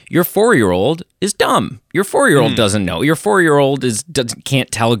things, your 4-year-old is dumb. Your 4-year-old doesn't know. Your 4-year-old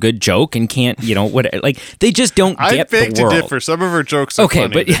can't tell a good joke and can't, like, they just don't get the world. I beg to differ. Some of her jokes are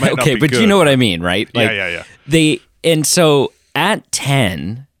funny. But good. You know what I mean, right? Like, yeah. And so at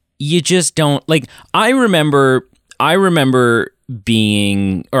 10, you just don't, like, I remember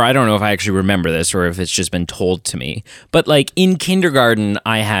being, or I don't know if I actually remember this or if it's just been told to me, but like in kindergarten,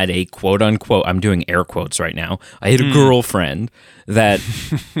 I had a quote unquote, I'm doing air quotes right now, I had a girlfriend that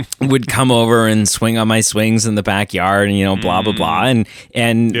would come over and swing on my swings in the backyard and, blah, blah, blah.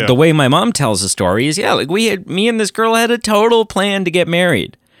 And the way my mom tells the story is, me and this girl had a total plan to get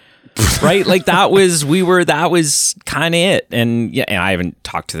married. Right? Like that was kind of it. And I haven't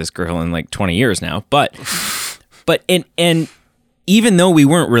talked to this girl in like 20 years now, but and even though we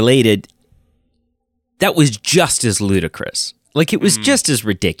weren't related, that was just as ludicrous. Like it was just as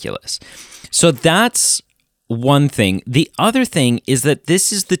ridiculous. So that's one thing. The other thing is that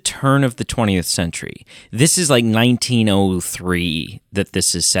this is the turn of the 20th century. This is like 1903 that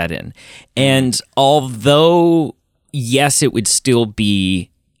this is set in. And although, yes, it would still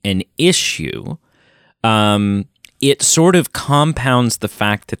be an issue, it sort of compounds the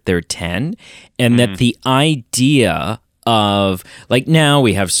fact that they're 10 and that the idea of, like, now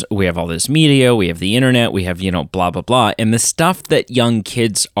we have all this media, we have the internet, we have, blah, blah, blah. And the stuff that young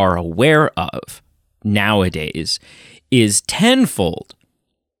kids are aware of nowadays is tenfold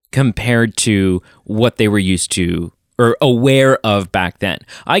compared to what they were used to or aware of back then.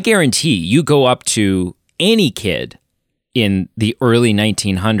 I guarantee you go up to any kid in the early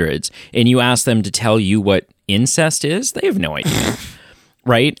 1900s and you ask them to tell you what incest is, they have no idea.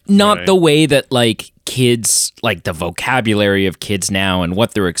 Right? Not the way that like kids, like the vocabulary of kids now and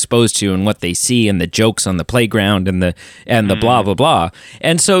what they're exposed to and what they see and the jokes on the playground and the blah blah blah.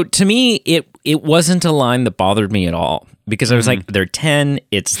 And so to me it wasn't a line that bothered me at all, because I was like, they're 10,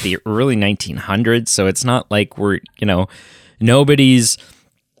 it's the early 1900s, so it's not like we're, nobody's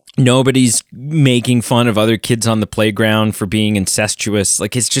making fun of other kids on the playground for being incestuous.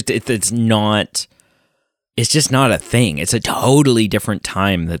 Like it's just it's just not a thing. It's a totally different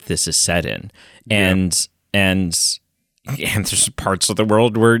time that this is set in. And there's parts of the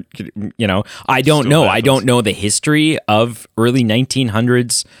world where, I don't know. I don't know the history of early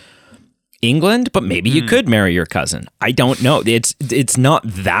 1900s England, but maybe you could marry your cousin. I don't know. It's not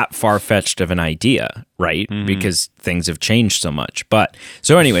that far-fetched of an idea, right? Because things have changed so much. But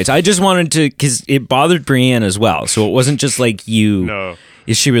so anyways, I just wanted to, because it bothered Brienne as well. So it wasn't just like you. No.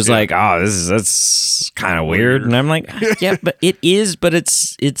 She was like, "Oh, that's kind of weird," and I'm like, "Yeah, but it is. But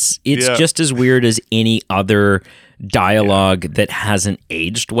it's just as weird as any other dialogue that hasn't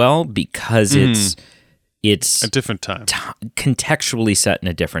aged well, because it's a different time, contextually set in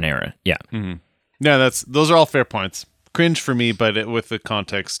a different era." Yeah, yeah. Those are all fair points. Cringe for me, but with the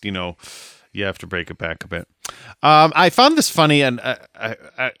context, you have to break it back a bit. I found this funny, and I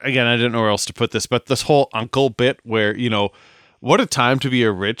didn't know where else to put this, but this whole uncle bit where what a time to be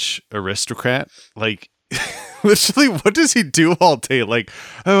a rich aristocrat. Like, literally, what does he do all day? Like,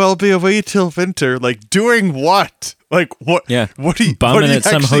 oh, I'll be away till winter. Like, doing what? Like, what? Yeah. What do you Bumming at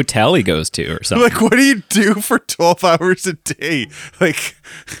some actually, hotel he goes to or something. like, what do you do for 12 hours a day? Like,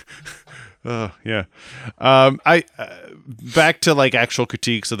 oh yeah. I back to like actual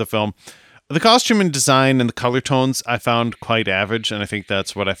critiques of the film. The costume and design and the color tones I found quite average, and I think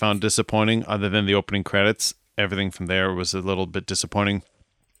that's what I found disappointing. Other than the opening credits, everything from there was a little bit disappointing.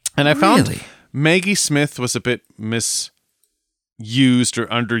 And I found Maggie Smith was a bit misused or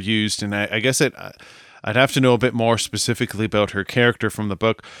underused, and I guess I'd have to know a bit more specifically about her character from the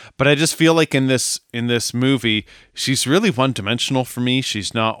book. But I just feel like in this movie, she's really one-dimensional for me.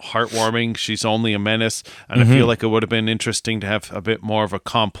 She's not heartwarming. She's only a menace, and I feel like it would have been interesting to have a bit more of a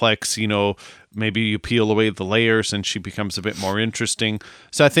complex, maybe you peel away the layers and she becomes a bit more interesting.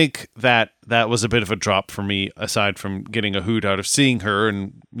 So I think that was a bit of a drop for me, aside from getting a hoot out of seeing her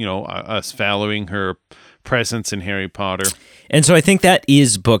and, us valuing her presence in Harry Potter. And so I think that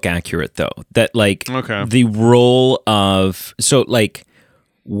is book accurate, though. That, like, the role of... So, like,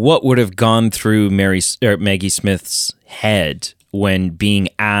 what would have gone through Maggie Smith's head when being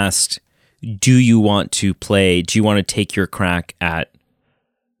asked, do you want to take your crack at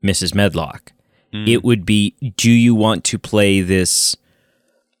Mrs. Medlock? It would be, do you want to play this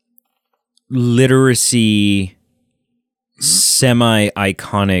literacy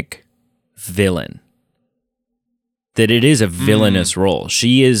semi-iconic villain? That it is a villainous role.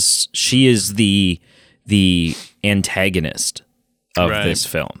 She is the antagonist of this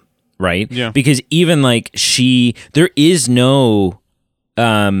film, right? Yeah. Because even like there is no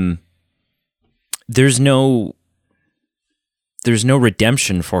there's no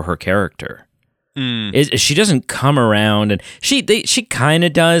redemption for her character. She doesn't come around, and she kind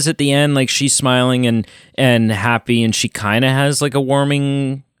of does at the end, like she's smiling and happy, and she kind of has like a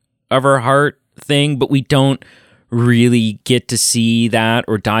warming of her heart thing, but we don't really get to see that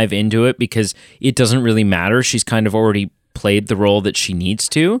or dive into it because it doesn't really matter. She's kind of already played the role that she needs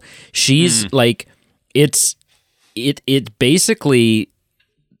to. She's like, it's basically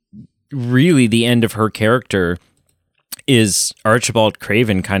really the end of her character is Archibald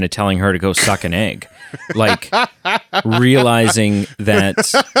Craven kind of telling her to go suck an egg, like realizing that,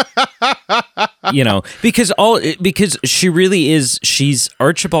 because she really is, she's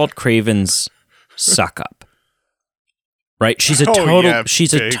Archibald Craven's suck up. Right? She's a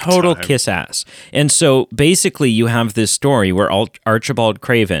total kiss ass. And so basically you have this story where Archibald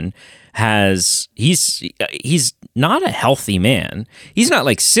Craven he's not a healthy man. He's not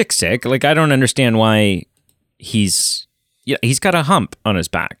like sick. Like, I don't understand why he's got a hump on his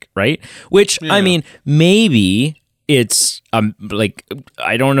back, right? Which, I mean, maybe it's like,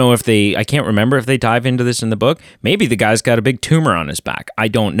 I don't know I can't remember if they dive into this in the book. Maybe the guy's got a big tumor on his back. I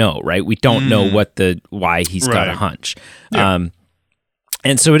don't know, right? We don't know why he's got a hunch. Yeah.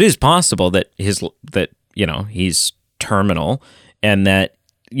 And so it is possible that he's terminal, and that,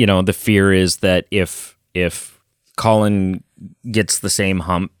 the fear is that if Colin gets the same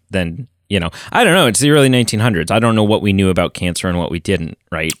hump, then, I don't know. It's the early 1900s. I don't know what we knew about cancer and what we didn't,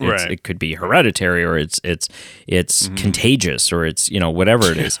 right? It could be hereditary, or it's contagious, or it's, whatever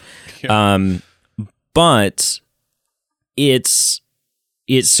it is. But it's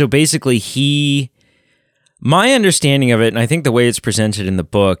so basically my understanding of it, and I think the way it's presented in the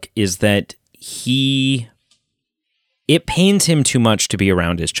book, is that it pains him too much to be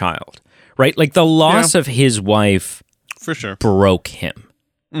around his child, right? Like, the loss of his wife for sure broke him.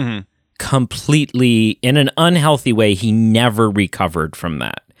 Mm-hmm. Completely in an unhealthy way. He never recovered from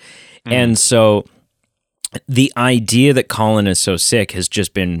that. And so the idea that Colin is so sick has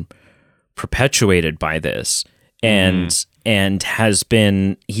just been perpetuated by this, and has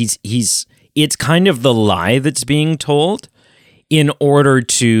been, it's kind of the lie that's being told in order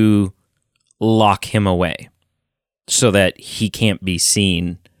to lock him away so that he can't be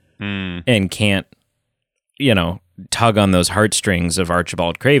seen and can't, tug on those heartstrings of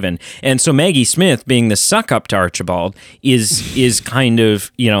Archibald Craven. And so Maggie Smith, being the suck up to Archibald, is kind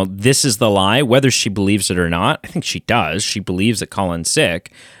of, this is the lie, whether she believes it or not. I think she does. She believes that Colin's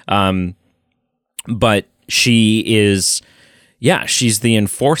sick. But she is, she's the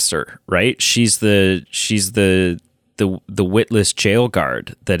enforcer, right? She's the witless jail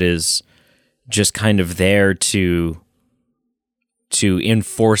guard that is just kind of there to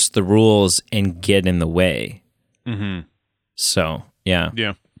enforce the rules and get in the way. Mm-hmm. So, yeah.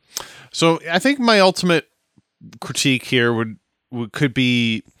 So I think my ultimate critique here could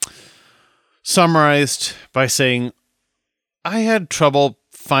be summarized by saying I had trouble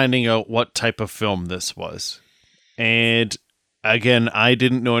finding out what type of film this was. And again, I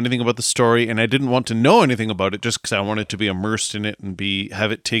didn't know anything about the story, and I didn't want to know anything about it just because I wanted to be immersed in it and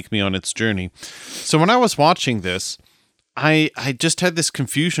have it take me on its journey. So when I was watching this, I just had this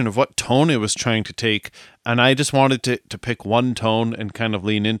confusion of what tone it was trying to take, and I just wanted to pick one tone and kind of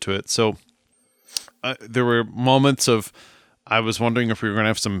lean into it. So there were moments of I was wondering if we were going to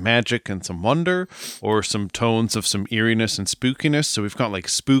have some magic and some wonder, or some tones of some eeriness and spookiness. So we've got like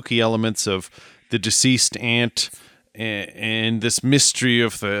spooky elements of the deceased aunt and this mystery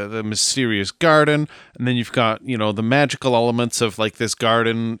of the mysterious garden, and then you've got, you know, the magical elements of like this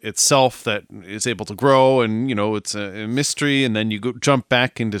garden itself that is able to grow, and you know, it's a mystery. And then you jump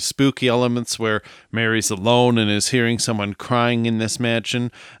back into spooky elements where Mary's alone and is hearing someone crying in this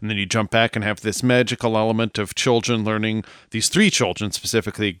mansion, and then you jump back and have this magical element of children learning, these three children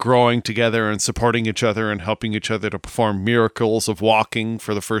specifically, growing together and supporting each other and helping each other to perform miracles of walking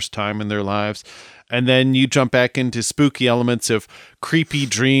for the first time in their lives. And then you jump back into spooky elements of creepy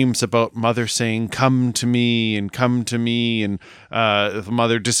dreams about mother saying, come to me, and the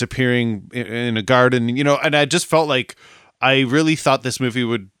mother disappearing in a garden, you know. And I just felt like I really thought this movie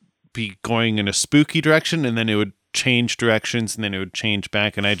would be going in a spooky direction, and then it would change directions, and then it would change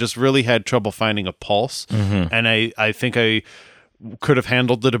back. And I just really had trouble finding a pulse. Mm-hmm. And I think I could have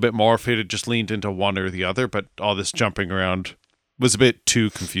handled it a bit more if it had just leaned into one or the other, but all this jumping around was a bit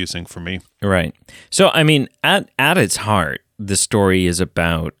too confusing for me. Right. So, I mean, at its heart, the story is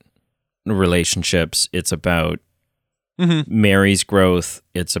about relationships. It's about Mary's growth.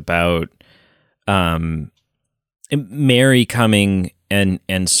 It's about Mary coming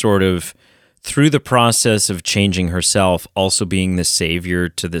and sort of through the process of changing herself, also being the savior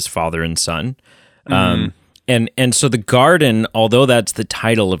to this father and son. And so the garden, although that's the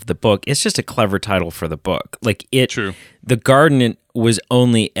title of the book, it's just a clever title for the book. Like True. The garden was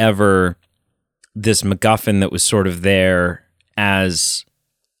only ever this MacGuffin that was sort of there as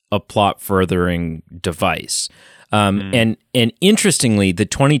a plot furthering device. And interestingly, the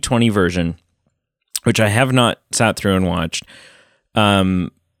 2020 version, which I have not sat through and watched,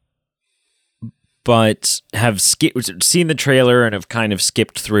 but have seen the trailer and have kind of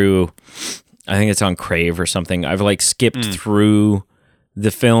skipped through. I think it's on Crave or something. I've like skipped through the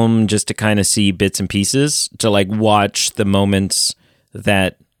film just to kind of see bits and pieces, to like watch the moments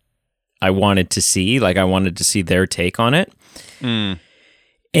that I wanted to see. Like I wanted to see their take on it.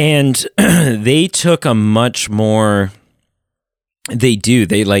 And they took a much more,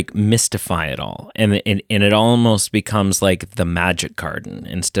 they like mystify it all. And it almost becomes like the magic garden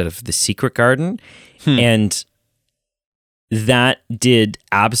instead of the secret garden. And that did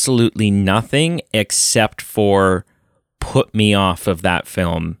absolutely nothing except for put me off of that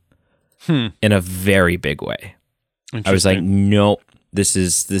film in a very big way. I was like, nope, this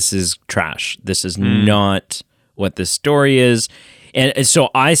is trash. This is not what this story is. And so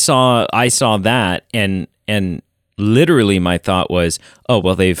I saw that and literally my thought was, oh,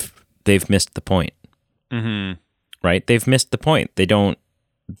 well, they've missed the point. Right? They've missed the point. They don't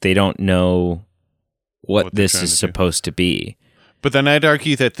know what this is supposed to be. But then I'd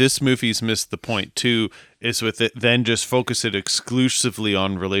argue that this movie's missed the point too, is with it then just focus it exclusively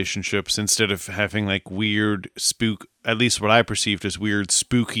on relationships instead of having like weird at least what I perceived as weird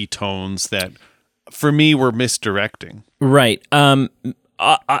spooky tones that for me were misdirecting. Right. When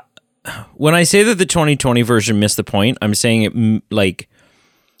I say that the 2020 version missed the point, I'm saying it like,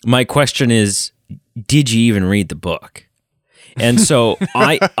 my question is, did you even read the book? And so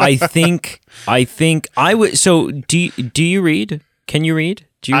I think I would. So do you read? Can you read?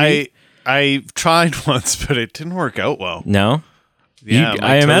 Do you read? I tried once, but it didn't work out well. No. Yeah,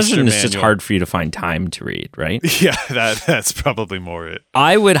 I imagine it's just hard for you to find time to read, right? Yeah, that's probably more it.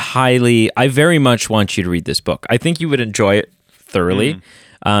 I very much want you to read this book. I think you would enjoy it thoroughly.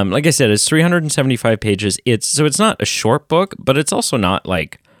 Like I said, it's 375 pages. It's not a short book, but it's also not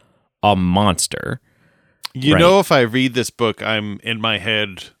like a monster. You know, if I read this book, I'm in my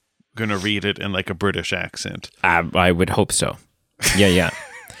head gonna read it in like a British accent. I would hope so. Yeah.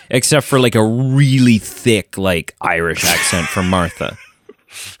 Except for like a really thick like Irish accent from Martha.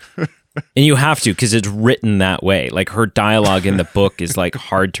 And you have to, because it's written that way. Like her dialogue in the book is like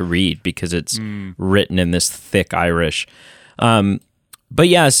hard to read because it's written in this thick Irish. But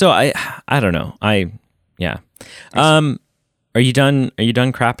yeah, so I don't know. Are you done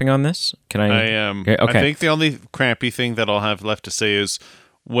crapping on this? Can I? I am. Okay. I think the only crappy thing that I'll have left to say is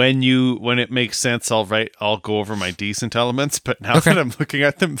when it makes sense, I'll go over my decent elements. But now that I'm looking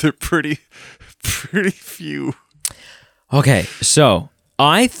at them, they're pretty few. Okay, so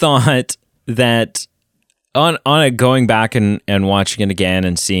I thought that on going back and watching it again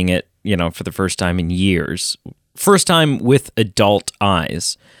and seeing it, for the first time in years, first time with adult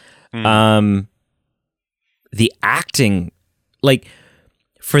eyes. The acting, like,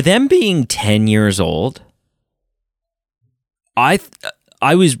 for them being 10 years old, I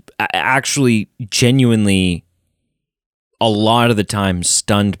was actually genuinely a lot of the time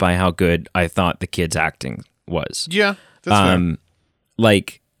stunned by how good I thought the kids' acting was. Yeah, that's fair.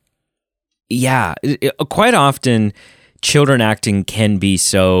 Like, yeah, quite often children acting can be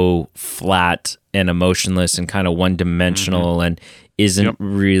so flat and emotionless and kind of one-dimensional and isn't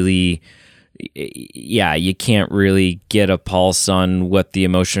really, you can't really get a pulse on what the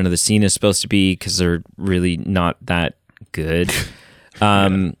emotion of the scene is supposed to be because they're really not that good.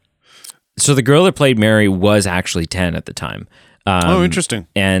 So the girl that played Mary was actually 10 at the time. Interesting.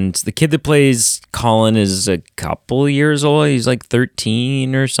 And the kid that plays Colin is a couple years old. He's like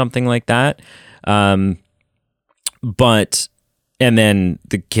 13 or something like that. And then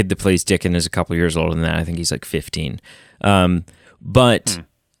the kid that plays Dickon is a couple years older than that. I think he's like 15.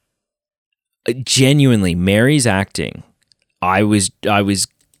 Genuinely, Mary's acting, I was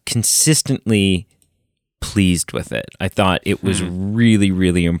consistently pleased with it. I thought it was really,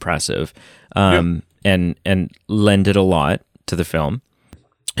 really impressive, and lended a lot to the film.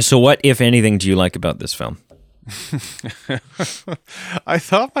 So what, if anything, do you like about this film? I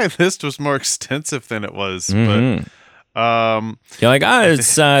thought my list was more extensive than it was, but you're like,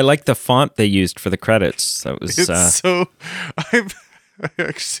 I like the font they used for the credits. That was so. I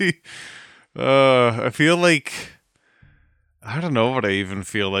actually, I feel like, I don't know what I even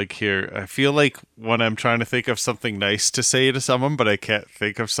feel like here. I feel like when I'm trying to think of something nice to say to someone, but I can't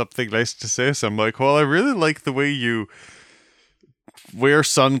think of something nice to say, so I'm like, well, I really like the way you wear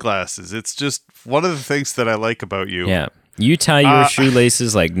sunglasses. It's just one of the things that I like about you. Yeah. You tie your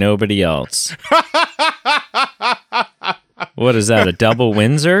shoelaces like nobody else. What is that, a double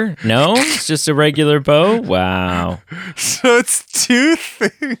Windsor? No? It's just a regular bow? Wow. So it's two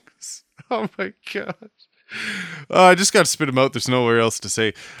things. Oh my gosh. I just got to spit them out. There's nowhere else to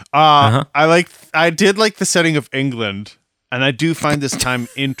say. I did like the setting of England, and I do find this time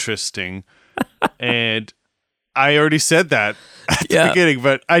interesting. And I already said that at the beginning,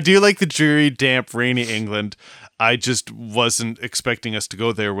 but I do like the dreary, damp, rainy England. I just wasn't expecting us to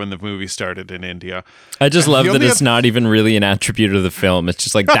go there when the movie started in India. I just love that it's not even really an attribute of the film. It's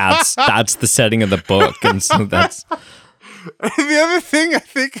just like that's the setting of the book, and so that's. The other thing I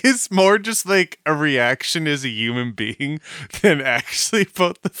think is more just like a reaction as a human being than actually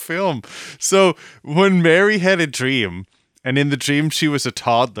about the film. So when Mary had a dream, and in the dream she was a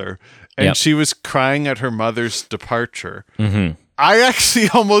toddler, and she was crying at her mother's departure, I actually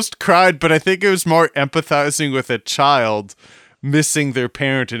almost cried, but I think it was more empathizing with a child missing their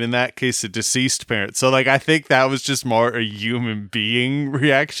parent, and in that case a deceased parent. So like I think that was just more a human being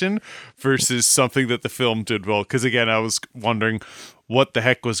reaction versus something that the film did well, because again I was wondering what the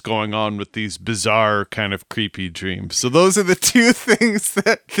heck was going on with these bizarre kind of creepy dreams. So those are the two things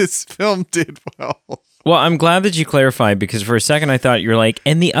that this film did well. Well, I'm glad that you clarified, because for a second I thought you were like,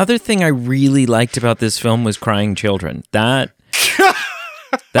 and the other thing I really liked about this film was crying children.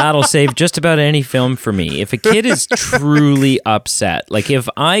 That'll save just about any film for me. If a kid is truly upset, like if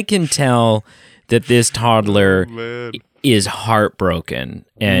I can tell that this toddler is heartbroken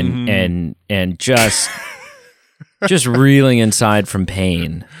and just reeling inside from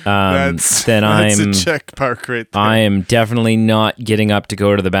pain, then that's a check mark right there. I am definitely not getting up to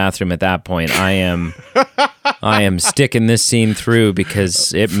go to the bathroom at that point. I am sticking this scene through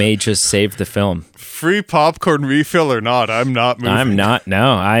because it may just save the film. Free popcorn refill or not, I'm not moving. I'm not.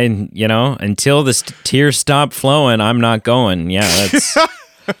 No, until the tears stop flowing, I'm not going. Yeah,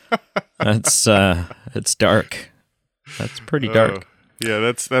 that's it's dark. That's pretty dark. Yeah,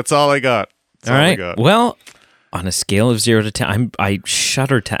 that's all I got. That's all right. I got. Well, on a scale of 0 to 10, I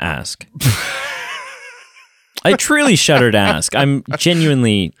shudder to ask. I truly shudder to ask. I'm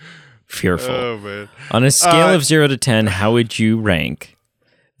genuinely fearful. Oh man! On a scale of 0 to 10, how would you rank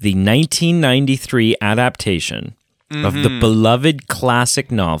the 1993 adaptation of the beloved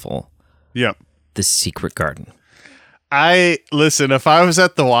classic novel, The Secret Garden? Listen, if I was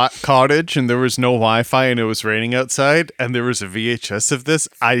at the cottage and there was no Wi-Fi and it was raining outside and there was a VHS of this,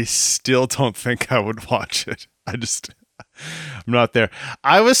 I still don't think I would watch it. I'm not there.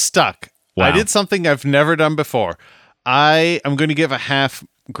 I was stuck. Wow. I did something I've never done before. I am going to give a half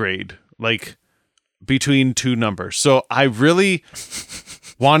grade, like between two numbers. So I really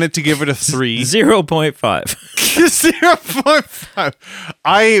wanted to give it a 3. 0.5. 0.5.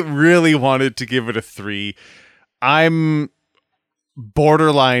 I really wanted to give it a 3. I'm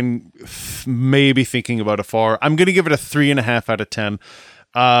borderline maybe thinking about a 4. I'm going to give it a 3.5 out of 10.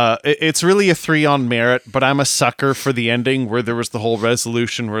 It's really a 3 on merit, but I'm a sucker for the ending where there was the whole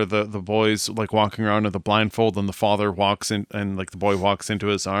resolution where the boys like walking around with a blindfold and the father walks in and like the boy walks into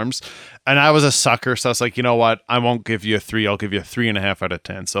his arms. And I was a sucker. So I was like, you know what? I won't give you a 3. I'll give you a 3.5 out of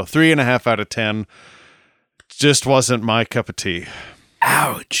 10. So 3.5 out of 10 just wasn't my cup of tea.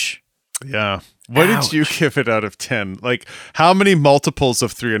 Ouch. Yeah. What did you give it out of 10? Like, how many multiples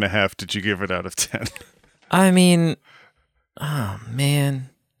of 3.5 did you give it out of 10? I mean, oh man,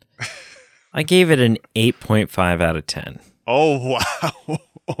 I gave it an 8.5 out of 10. Oh wow,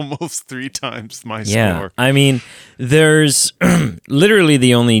 almost 3 times my Yeah, score. I mean, there's literally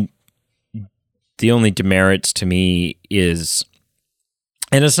the only demerits to me is,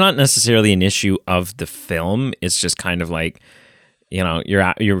 and it's not necessarily an issue of the film. It's just kind of like, you know,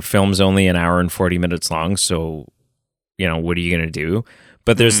 your film's only an hour and 40 minutes long, so you know, what are you gonna do?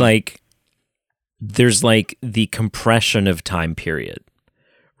 But there's like the compression of time period,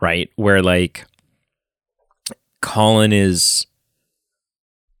 right? Where like Colin is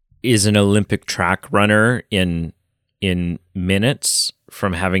an Olympic track runner in minutes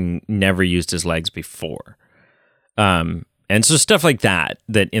from having never used his legs before. And so stuff like that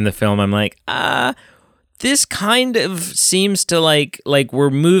in the film, I'm like, this kind of seems to like we're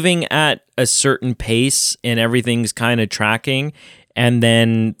moving at a certain pace and everything's kind of tracking. And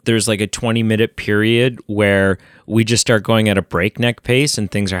then there's like a 20-minute period where we just start going at a breakneck pace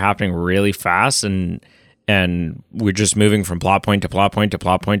and things are happening really fast and we're just moving from plot point to plot point to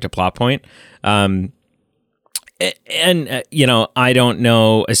plot point to plot point. You know, I don't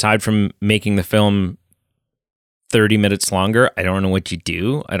know, aside from making the film 30 minutes longer, I don't know what you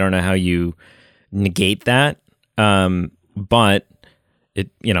do. I don't know how you negate that. But it,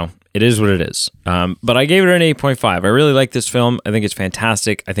 you know, it is what it is. But I gave it an 8.5. I really like this film. I think it's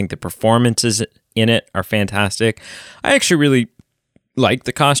fantastic. I think the performances in it are fantastic. I actually really like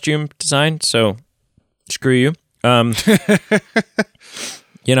the costume design, so screw you. You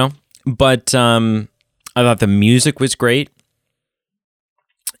know, but I thought the music was great.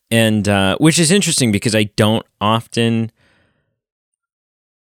 And which is interesting because I don't often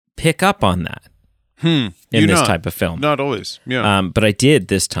pick up on that. In this type of film. Not always, yeah. But I did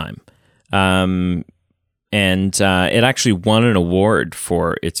this time. And it actually won an award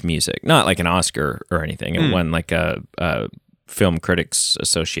for its music. Not like an Oscar or anything. It won like a Film Critics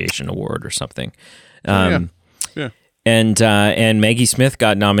Association award or something. Yeah. And Maggie Smith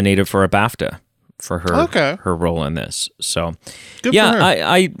got nominated for a BAFTA for her role in this. So Good for her.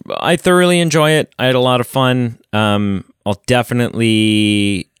 I thoroughly enjoy it. I had a lot of fun. I'll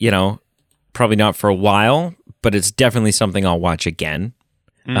definitely, you know, probably not for a while, but it's definitely something I'll watch again.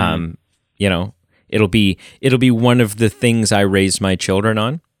 You know, it'll be one of the things I raise my children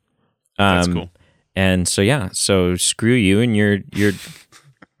on. That's cool. And so yeah, so screw you and your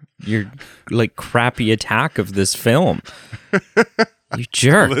like crappy attack of this film. You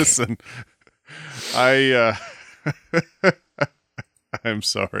jerk. Listen, I'm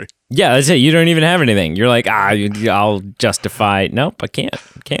sorry. Yeah, that's it. You don't even have anything. You're like, I'll justify. Nope, I can't.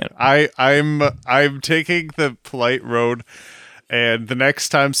 I'm taking the polite road, and the next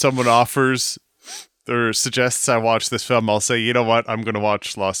time someone offers or suggests I watch this film, I'll say, you know what? I'm going to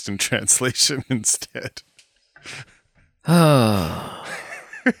watch Lost in Translation instead. Oh,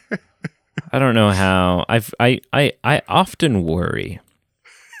 I don't know how. I often worry.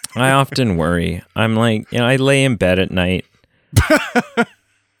 I'm like, you know, I lay in bed at night.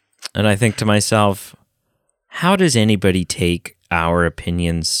 And I think to myself, how does anybody take our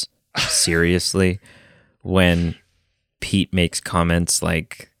opinions seriously when Pete makes comments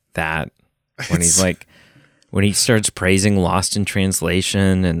like that? When when he starts praising Lost in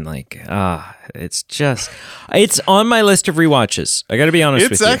Translation and like, it's on my list of rewatches. I got to be honest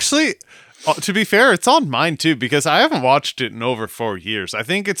with you. It's actually, to be fair, it's on mine too, because I haven't watched it in over 4 years. I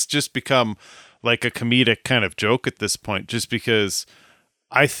think it's just become like a comedic kind of joke at this point, just because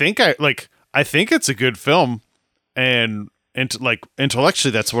I think it's a good film, and like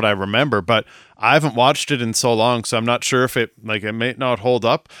intellectually that's what I remember, but I haven't watched it in so long, so I'm not sure if it may not hold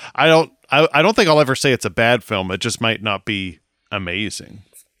up. I don't think I'll ever say it's a bad film. It just might not be amazing.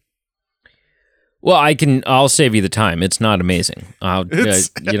 Well, I'll save you the time. It's not amazing.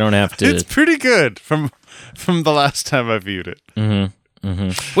 You don't have to. It's pretty good from the last time I viewed it.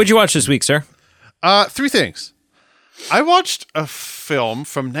 What'd you watch this week, sir? 3 things. I watched a film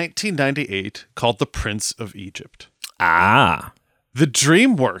from 1998 called The Prince of Egypt. The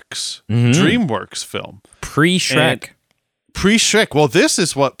DreamWorks film. Pre-Shrek. Well, this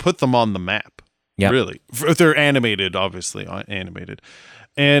is what put them on the map. Yeah. Really. They're animated, obviously, animated.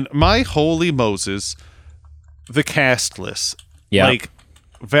 And my holy Moses, the cast list. Yeah. Like,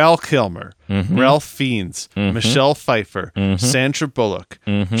 Val Kilmer, Ralph Fiennes, Michelle Pfeiffer, Sandra Bullock,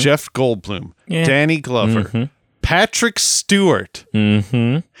 Jeff Goldblum, Danny Glover, Patrick Stewart,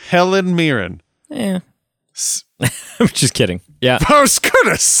 Helen Mirren. Yeah. I'm just kidding. Yeah. I was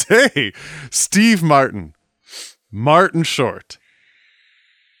gonna say Steve Martin, Martin Short,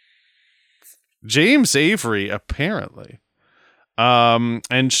 James Avery, apparently,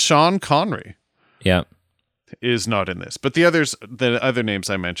 and Sean Connery. Yeah. Is not in this, but the other names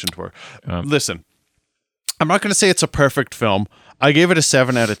I mentioned were. Listen, I'm not going to say it's a perfect film. I gave it a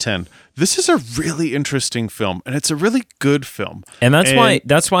 7 out of 10. This is a really interesting film, and it's a really good film. And that's why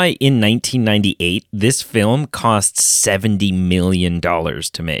in 1998 this film cost $70 million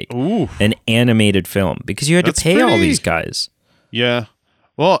to make. Ooh. An animated film, because you had to pay all these guys. Yeah.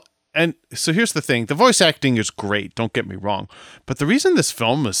 Well, and so here's the thing. The voice acting is great, don't get me wrong. But the reason this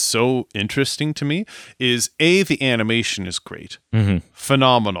film is so interesting to me is, A, the animation is great.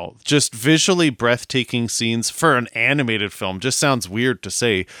 Phenomenal. Just visually breathtaking scenes for an animated film. Just sounds weird to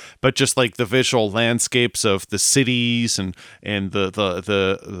say, but just like the visual landscapes of the cities and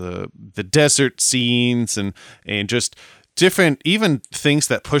the desert scenes and just different, even things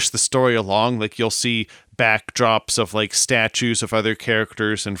that push the story along. Like you'll see backdrops of like statues of other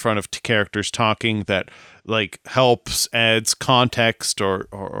characters in front of characters talking that like adds context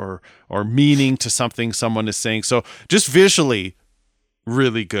or meaning to something someone is saying. So just visually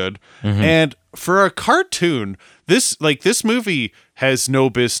really good. And for a cartoon, this movie has no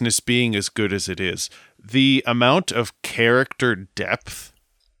business being as good as it is. The amount of character depth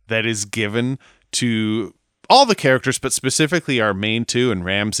that is given to all the characters, but specifically our main two, and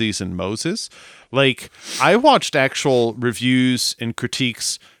Ramses and Moses. Like, I watched actual reviews and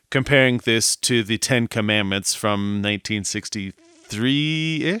critiques comparing this to the 10 Commandments from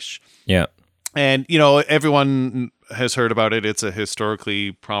 1963-ish. Yeah. And, everyone has heard about it. It's a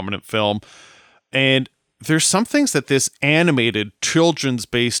historically prominent film. And there's some things that this animated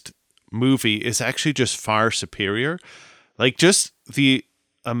children's-based movie is actually just far superior. Like, just the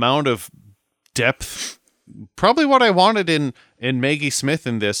amount of depth, probably what I wanted in Maggie Smith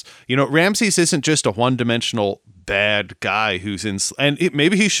in this. Ramses isn't just a one-dimensional bad guy who's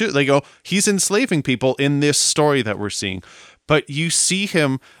maybe he should, he's enslaving people in this story that we're seeing. But you see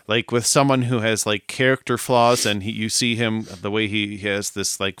him like with someone who has like character flaws, and you see him the way he has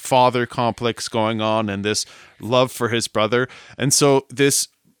this like father complex going on and this love for his brother. And so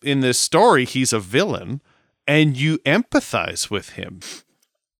in this story, he's a villain and you empathize with him.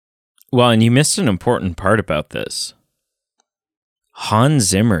 Well, and you missed an important part about this. Hans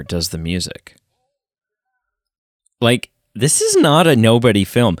Zimmer does the music. Like, this is not a nobody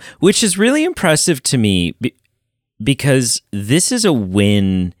film, which is really impressive to me because this is a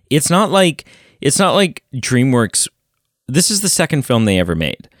win. It's not like DreamWorks. This is the second film they ever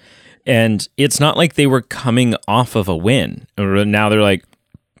made. And it's not like they were coming off of a win. Now they're like,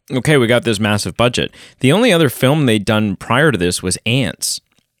 okay, we got this massive budget. The only other film they'd done prior to this was Ants,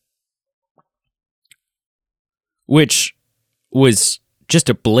 which was just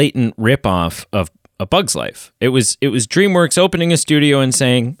a blatant ripoff of A Bug's Life. It was DreamWorks opening a studio and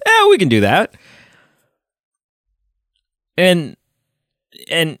saying, we can do that. And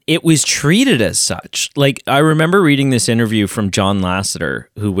it was treated as such. Like, I remember reading this interview from John Lasseter,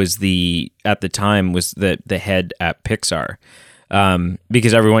 who was at the time was the head at Pixar.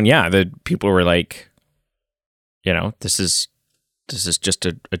 Because everyone, the people were like, this is just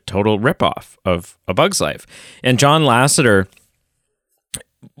a total ripoff of A Bug's Life. And John Lasseter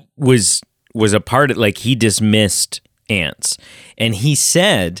was a part of, like, he dismissed Ants. And he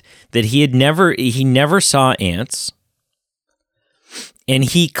said that he never saw Ants. And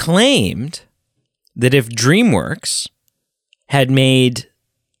he claimed that if DreamWorks had made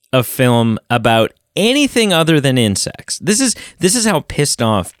a film about anything other than insects, this is how pissed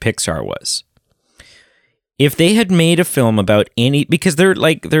off Pixar was. If they had made a film about because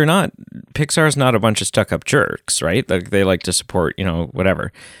Pixar's not a bunch of stuck-up jerks, right? Like, they like to support,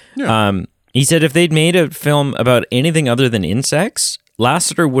 whatever. Yeah. He said if they'd made a film about anything other than insects,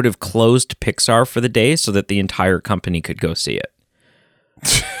 Lasseter would have closed Pixar for the day so that the entire company could go see it.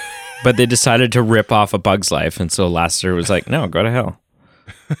 But they decided to rip off A Bug's Life, and so Lasseter was like, no, go to hell.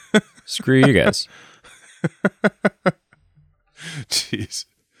 Screw you guys. Jeez.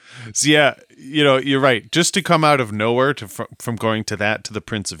 So yeah, you're right. Just to come out of nowhere from going to the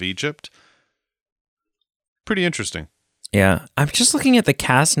Prince of Egypt, pretty interesting. Yeah, I'm just looking at the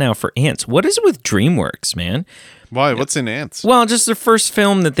cast now for Ants. What is it with DreamWorks, man? Why? What's in Ants? Well, just the first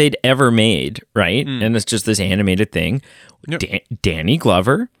film that they'd ever made, right? And it's just this animated thing. Yep. Danny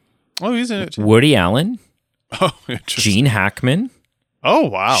Glover. Oh, he's in it too. Woody Allen. Oh, interesting. Gene Hackman. Oh,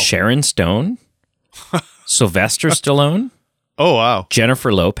 wow. Sharon Stone, Sylvester Stallone, Oh, wow.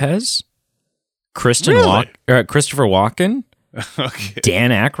 Jennifer Lopez, Christopher Walken, Okay.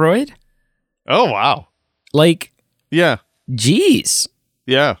 Dan Aykroyd. Oh, wow. Like, Yeah. geez.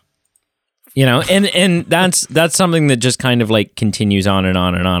 Yeah. You know, and that's something that just kind of like continues on and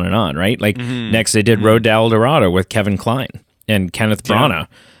on and on and on, right? Like next they did Road to El Dorado with Kevin Kline and Kenneth Branagh,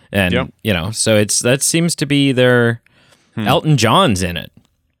 and you know, so that seems to be their Elton John's in it,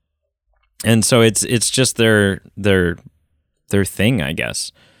 and so it's just their thing, I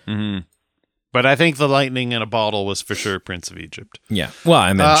guess. But I think the lightning in a bottle was for sure Prince of Egypt. Yeah. Well,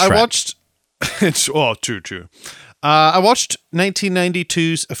 I mean, I watched. Oh, true. I watched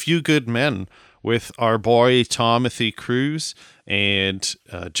 1992's A Few Good Men with our boy Timothy Cruise and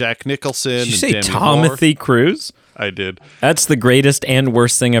Jack Nicholson. Did you and say Demi Timothy Cruise? Moore. I did. That's the greatest and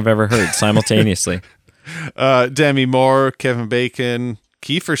worst thing I've ever heard simultaneously. Demi Moore, Kevin Bacon,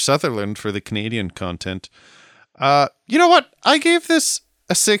 Kiefer Sutherland for the Canadian content. You know what? I gave this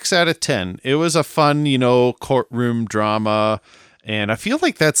a 6 out of 10. It was a fun, courtroom drama, and I feel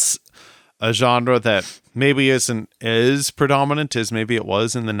like that's a genre that maybe isn't as predominant as maybe it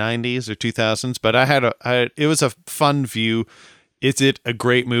was in the 90s or 2000s, but it was a fun view. Is it a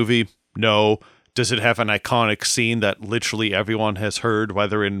great movie? No. Does it have an iconic scene that literally everyone has heard,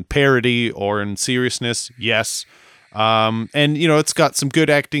 whether in parody or in seriousness? Yes. And it's got some good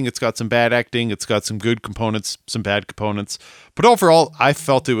acting, it's got some bad acting, it's got some good components, some bad components. But overall, I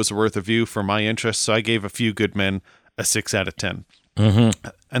felt it was worth a view for my interest, so I gave A Few Good Men a 6 out of 10. Mm-hmm.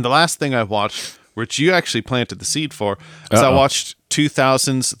 And the last thing I watched, which you actually planted the seed for, is I watched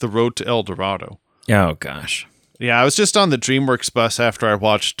 2000's The Road to El Dorado. Oh, gosh. Yeah, I was just on the DreamWorks bus after I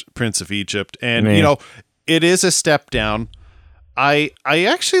watched Prince of Egypt, and, it is a step down. I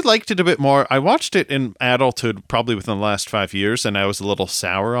actually liked it a bit more. I watched it in adulthood probably within the last 5 years, and I was a little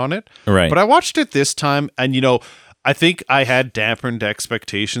sour on it. Right. But I watched it this time, and, I think I had dampened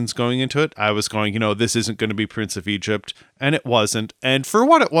expectations going into it. I was going, this isn't going to be Prince of Egypt, and it wasn't. And for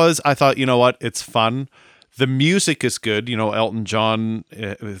what it was, I thought, it's fun. The music is good. Elton John,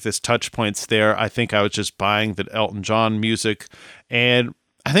 with his touch points there. I think I was just buying the Elton John music. And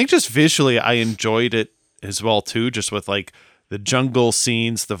I think just visually, I enjoyed it as well, too, just with like the jungle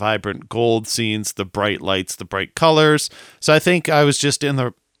scenes, the vibrant gold scenes, the bright lights, the bright colors. So I think I was just in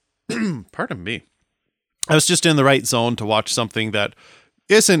the, pardon me. I was just in the right zone to watch something that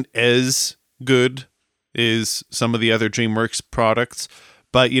isn't as good as some of the other DreamWorks products,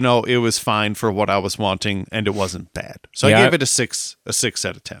 but it was fine for what I was wanting, and it wasn't bad. So I gave it a 6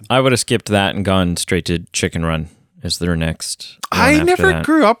 out of 10. I would have skipped that and gone straight to Chicken Run as their next. I never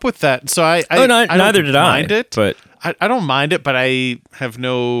grew up with that, so neither did I. Mind it, but I don't mind it, but I have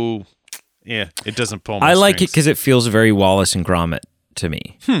no. Yeah, it doesn't pull. I like it because it feels very Wallace and Gromit to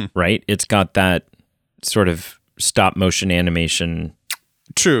me. Right? It's got that sort of stop motion animation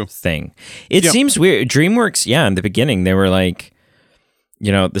true thing. It seems weird. DreamWorks, in the beginning they were like,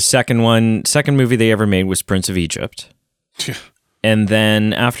 the second movie they ever made was Prince of Egypt. And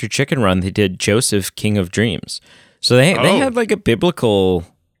then after Chicken Run they did Joseph, King of Dreams. So they had like a biblical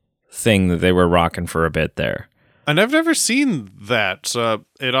thing that they were rocking for a bit there. And I've never seen that. So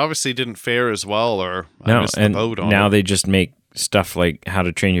it obviously didn't fare as well, or I missed the boat on now it. They just make stuff like How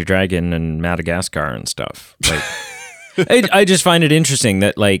to Train Your Dragon and Madagascar and stuff. Like, I just find it interesting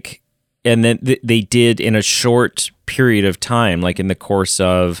that like, and then they did in a short period of time, like in the course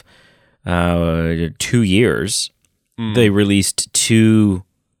of 2 years, they released 2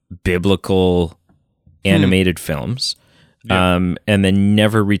 biblical animated films, and then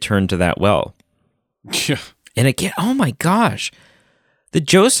never returned to that well. Yeah. And again, oh my gosh, Ben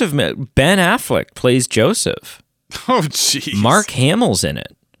Affleck plays Joseph. Oh, jeez. Mark Hamill's in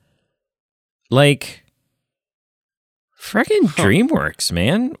it. Like, freaking DreamWorks,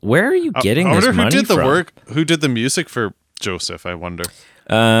 man. Where are you getting this money from? Who did the work? Who did the music for Joseph, I wonder?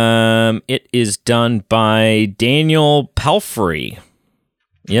 It is done by Daniel Pelfrey.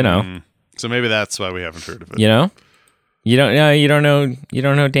 So maybe that's why we haven't heard of it. You don't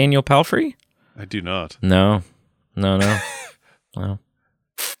know Daniel Pelfrey? I do not. No. Well,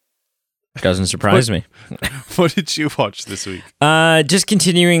 doesn't surprise me. What did you watch this week? Just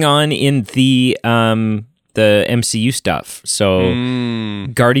continuing on in the MCU stuff. So,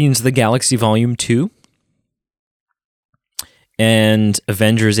 Guardians of the Galaxy Volume 2 and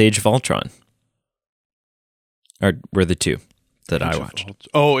Avengers: Age of Ultron were the 2 that I watched.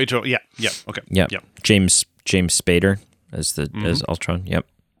 Yeah, okay. Yep. James Spader as Ultron. Yep.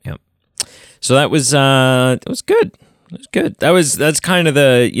 So that was good. It was good. That's kind of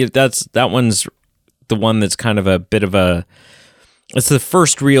that one's the one that's kind of a bit of a it's the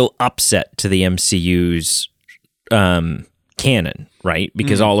first real upset to the MCU's canon, right?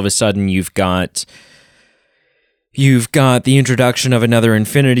 Because all of a sudden you've got the introduction of another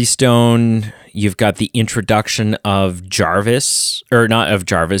Infinity Stone. You've got the introduction of Jarvis, or not of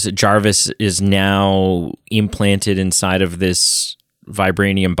Jarvis. Jarvis is now implanted inside of this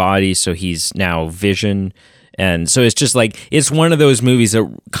vibranium body, so he's now Vision. And so it's just like, it's one of those movies that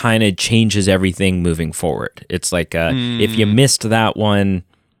kind of changes everything moving forward. It's like, if you missed that one,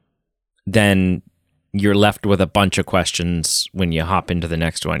 then you're left with a bunch of questions when you hop into the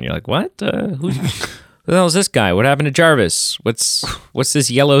next one. You're like, what? Who the hell is this guy? What happened to Jarvis? What's this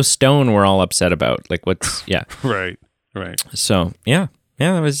yellow stone we're all upset about? Like, what's, yeah. Right. So, yeah,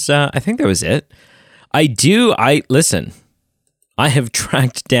 that was, I think that was it. Listen, I have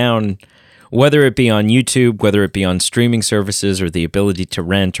tracked down, whether it be on YouTube, whether it be on streaming services or the ability to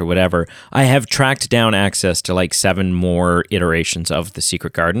rent or whatever, I have tracked down access to like 7 more iterations of The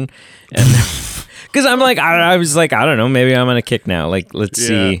Secret Garden. And because I'm like, I was like, I don't know, maybe I'm on a kick now. Like, let's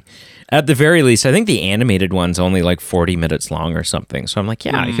see. At the very least, I think the animated one's only like 40 minutes long or something. So I'm like,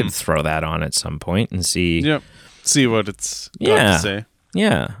 yeah, I could throw that on at some point and see. Yep. See what it's got to say.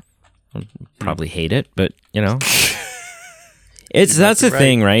 Yeah. I'll probably hate it, but you know. That's the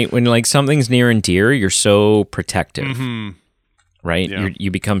thing, right? When like something's near and dear, you're so protective, right? Yeah.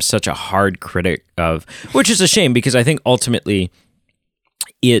 You become such a hard critic of, which is a shame because I think ultimately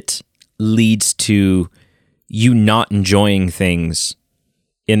it leads to you not enjoying things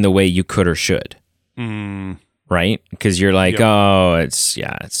in the way you could or should, right? Because you're like, oh, it's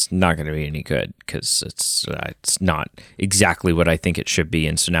not going to be any good because it's not exactly what I think it should be,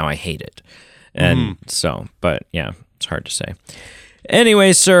 and so now I hate it, and so, but yeah. It's hard to say.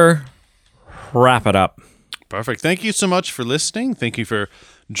 Anyway, sir, wrap it up. Perfect. Thank you so much for listening. Thank you for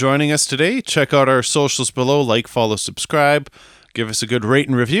joining us today. Check out our socials below. Like, follow, subscribe. Give us a good rate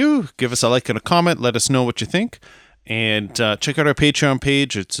and review. Give us a like and a comment. Let us know what you think. And check out our Patreon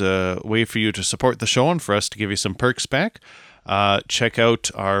page. It's a way for you to support the show and for us to give you some perks back. Check out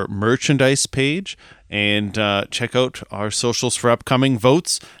our merchandise page. And check out our socials for upcoming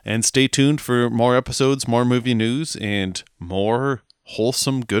votes. And stay tuned for more episodes, more movie news, and more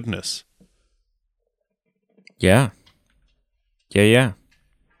wholesome goodness. Yeah. I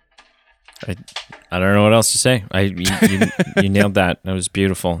don't know what else to say. You nailed that. That was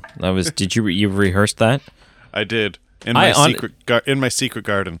beautiful. Did you rehearse that? I did in my secret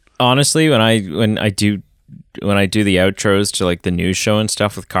garden. Honestly, when I do the outros to like the news show and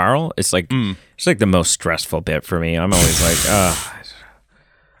stuff with Carl, it's like the most stressful bit for me. I'm always like,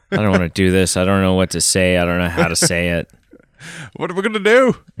 I don't want to do this. I don't know what to say. I don't know how to say it. What are we gonna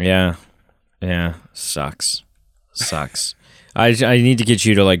do? Yeah, sucks. I need to get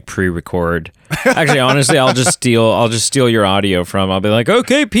you to like pre-record. Actually, honestly, I'll just steal your audio from. I'll be like,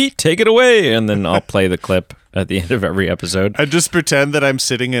 okay, Pete, take it away, and then I'll play the clip at the end of every episode. I just pretend that I'm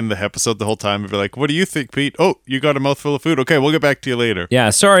sitting in the episode the whole time and be like, what do you think, Pete? Oh, you got a mouthful of food. Okay, we'll get back to you later. Yeah,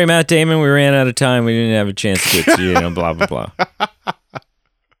 sorry, Matt Damon. We ran out of time. We didn't have a chance to get to you, blah, blah, blah.